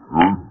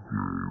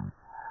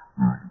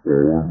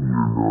on the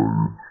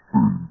United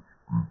States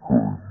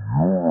because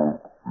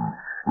Europe is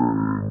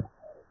saying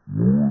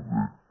we're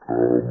the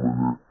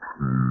dominant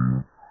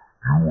team.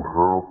 You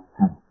have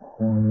to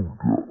prove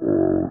to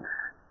us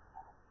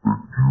that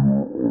you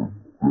are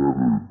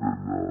better than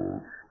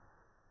us,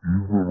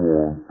 even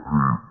on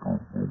paper,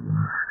 but we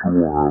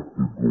still have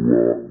to go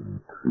out and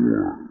play.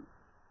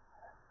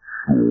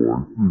 So I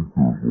think there's a lot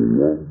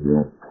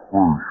more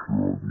pressure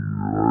on the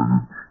United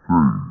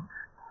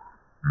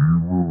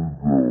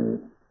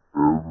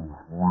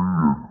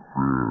States,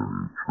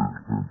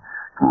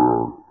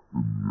 even though every advantage has been stacked in the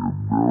Americans' corner for us to win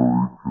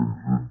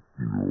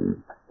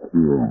because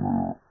we want to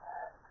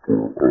win so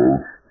bad.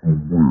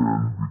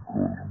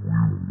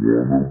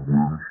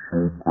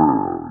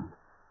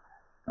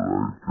 But I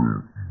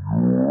think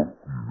Europe,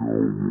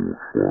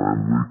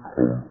 will finally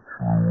come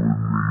through in the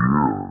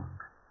end,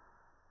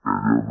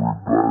 and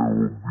everybody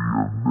will be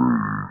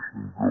amazed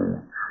and go,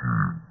 gee, what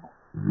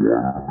do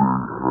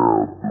they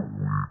have that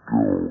we don't?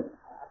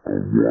 And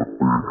what they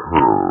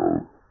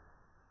have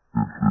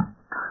is a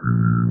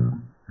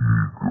team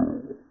ego.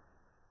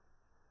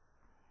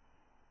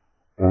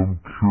 I'm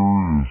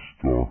curious,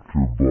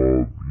 Dr.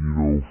 Bob,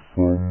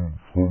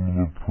 from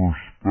the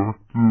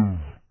perspective,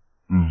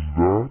 is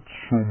that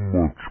so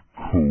much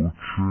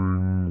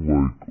coaching,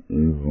 like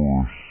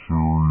over a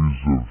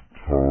series of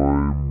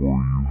time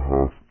where you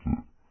have to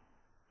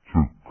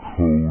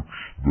coach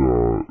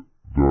that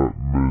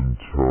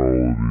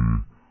mentality,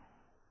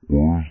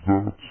 or is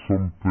that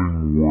something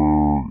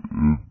where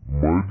it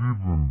might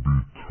even be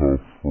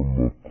tough from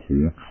a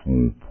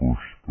cultural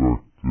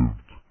perspective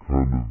to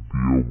kind of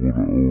be able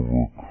to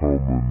overcome? I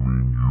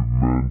mean, you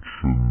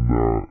mentioned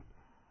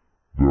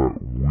that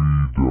we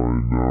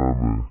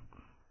dynamic.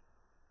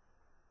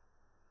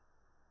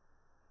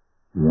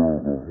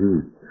 Well, the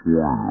whole point of it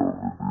is,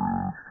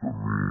 together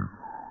everyone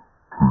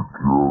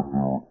achieves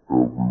more.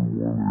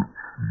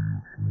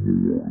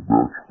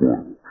 That's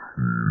what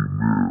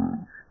team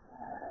is.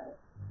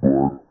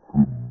 But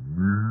the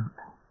meat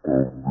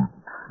of the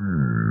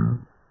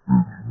team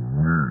is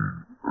me,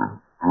 and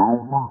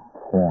every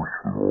person on the European team, ever since they've been little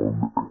boys, their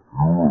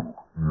whole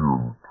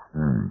goal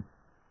was,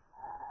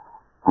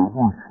 I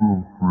want to be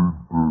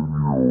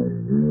on a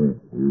victorious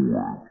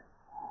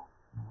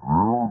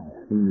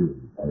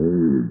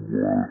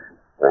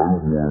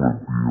Ryder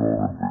Cup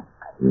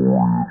team. They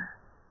want to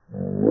actually march,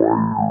 in the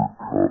halls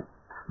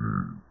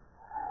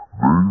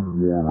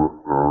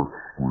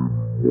of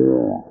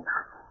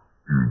legacy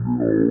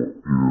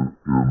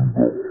of the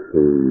Bernhard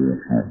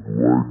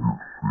Langers, the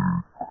Sevi Ballesteros, the Ian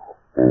Woosnams.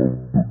 They love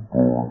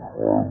that.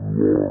 They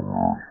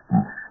want that. Not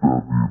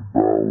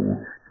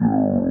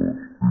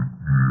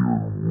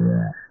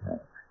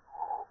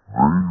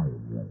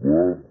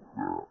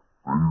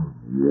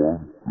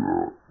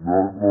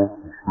to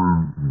say the United States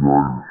doesn't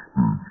want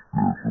that,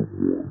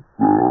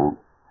 because,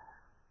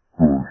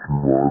 I've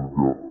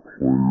got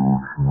players, who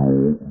play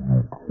on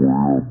both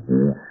sides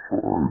that I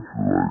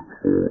talk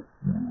with.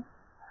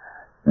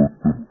 But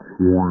the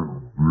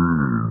point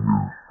being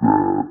is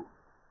that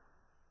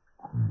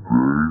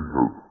they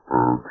have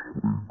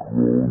actually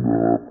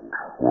grown up,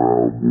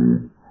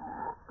 traveled,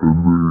 and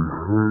they hang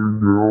out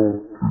together. They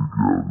really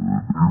like each other.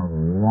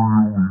 That's why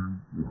when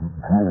they get together, the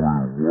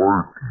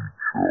European team,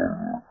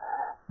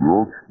 it's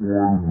almost as if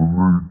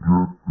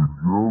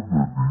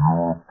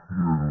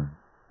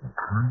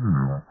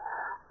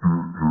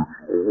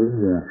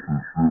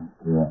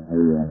we're going to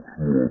a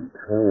pub,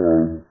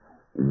 and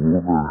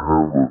we're going to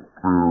have a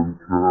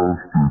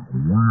fantastic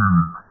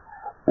week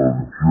of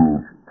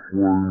just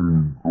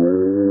playing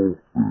golf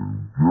and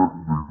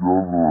getting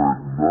together at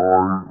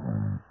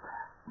night,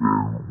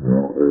 and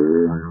we're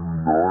all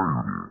united.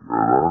 And I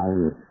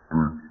don't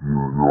think the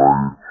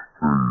United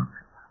States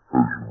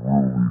has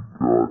really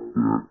got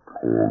that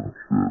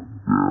concept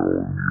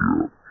down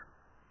yet.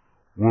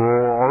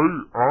 Well,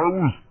 I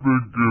was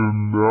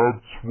thinking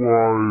that's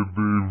why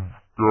they've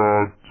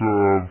got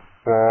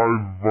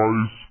 5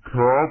 vice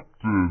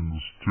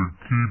captains to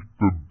keep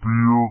the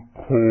beer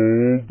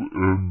cold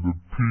and the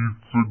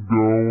pizza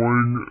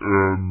going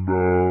and,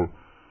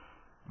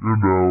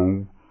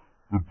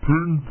 the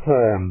ping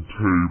pong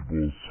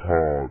tables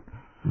hot.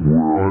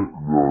 Well,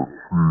 now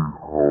see,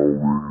 Holly, I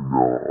really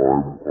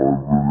want to talk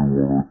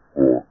about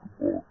that,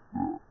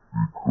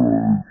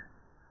 because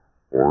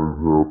I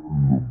happen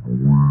to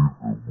believe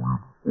that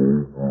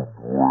we've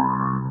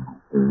overbrained,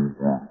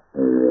 overthought,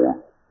 overcoached,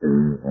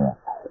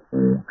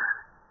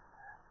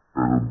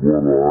 and what I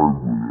would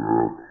actually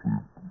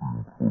propose for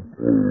the United States is, hey,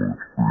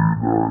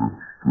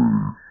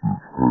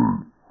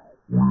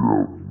 we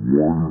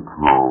have one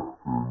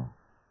captain,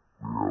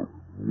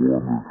 we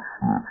have one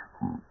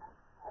assistant.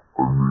 I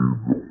mean,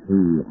 the whole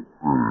thing,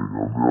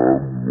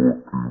 I'm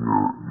looking at,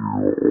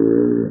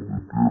 all the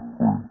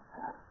different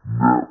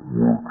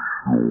networks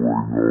showing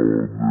all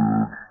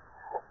this.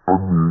 I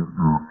mean,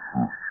 it's a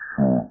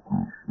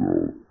circus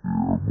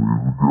out there.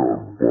 We've got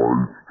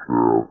vice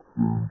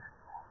captains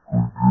who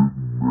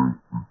didn't make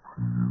the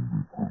team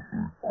because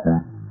they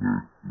couldn't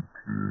make the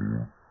team,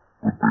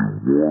 but they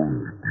wanted to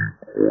be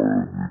part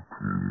of the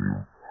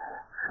team.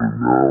 So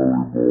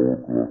now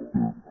they've all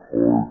got their carts.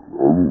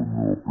 I don't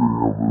know if they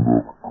have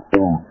enough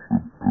carts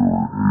at their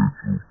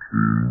Hazel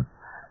team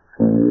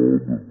for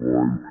all the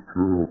vice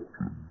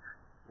captains.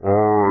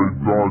 Alright,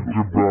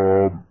 Dr.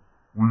 Bob.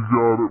 We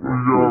gotta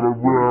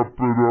wrap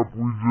it up.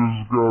 We just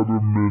got a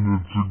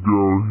minute to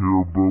go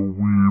here, but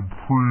we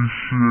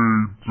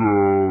appreciate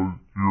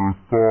your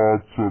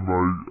thoughts, and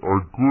I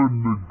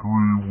couldn't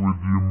agree with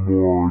you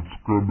more. It's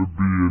gonna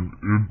be an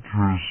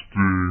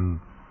interesting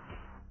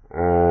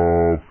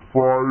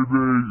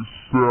Friday,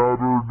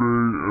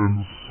 Saturday, and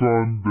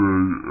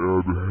Sunday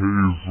at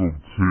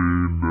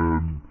Hazeltine,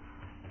 and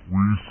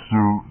we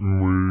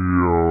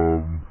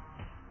certainly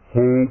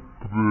hope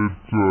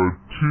that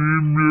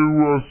Team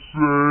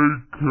USA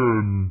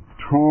can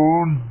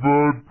turn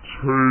the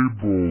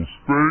tables.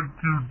 Thank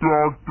you,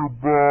 Dr.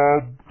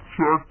 Bob.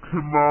 Check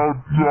him out,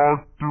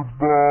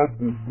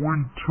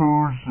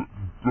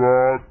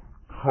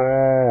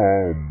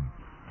 drbobwinters.com.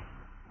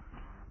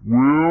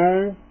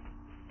 Will,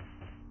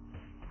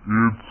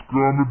 it's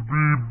gonna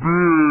be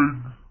big.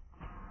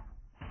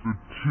 The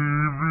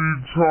TV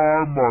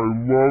time, I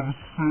love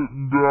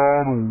sitting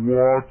down and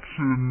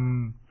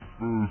watching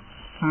the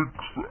 6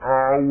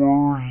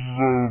 hours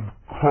of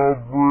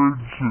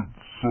coverage.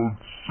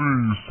 Let's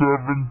see,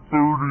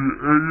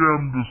 7:30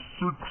 a.m. to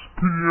 6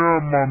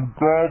 p.m. on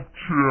Golf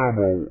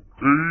Channel,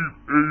 8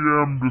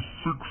 a.m. to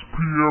 6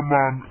 p.m.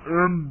 on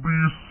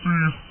NBC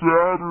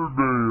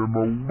Saturday, and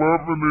 11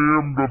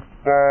 a.m. to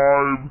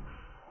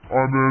 5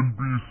 on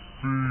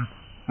NBC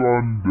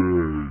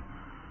Sunday.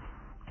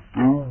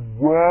 The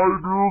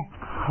Ryder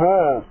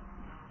Cup,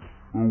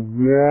 the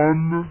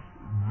one,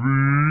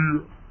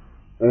 the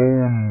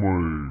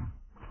only.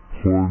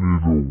 Plenty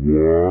to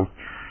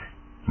watch.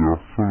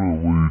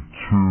 Definitely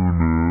tune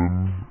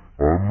in.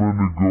 I'm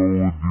gonna go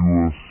with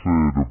USA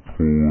to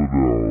pull it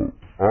out.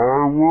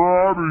 Alright, we're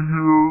out of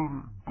here.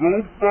 Go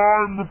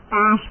find the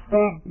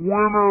Facebook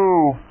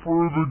winner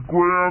for the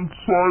Grand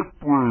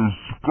Cypress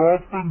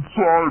Golf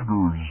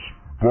Insiders.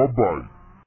 Bye-bye.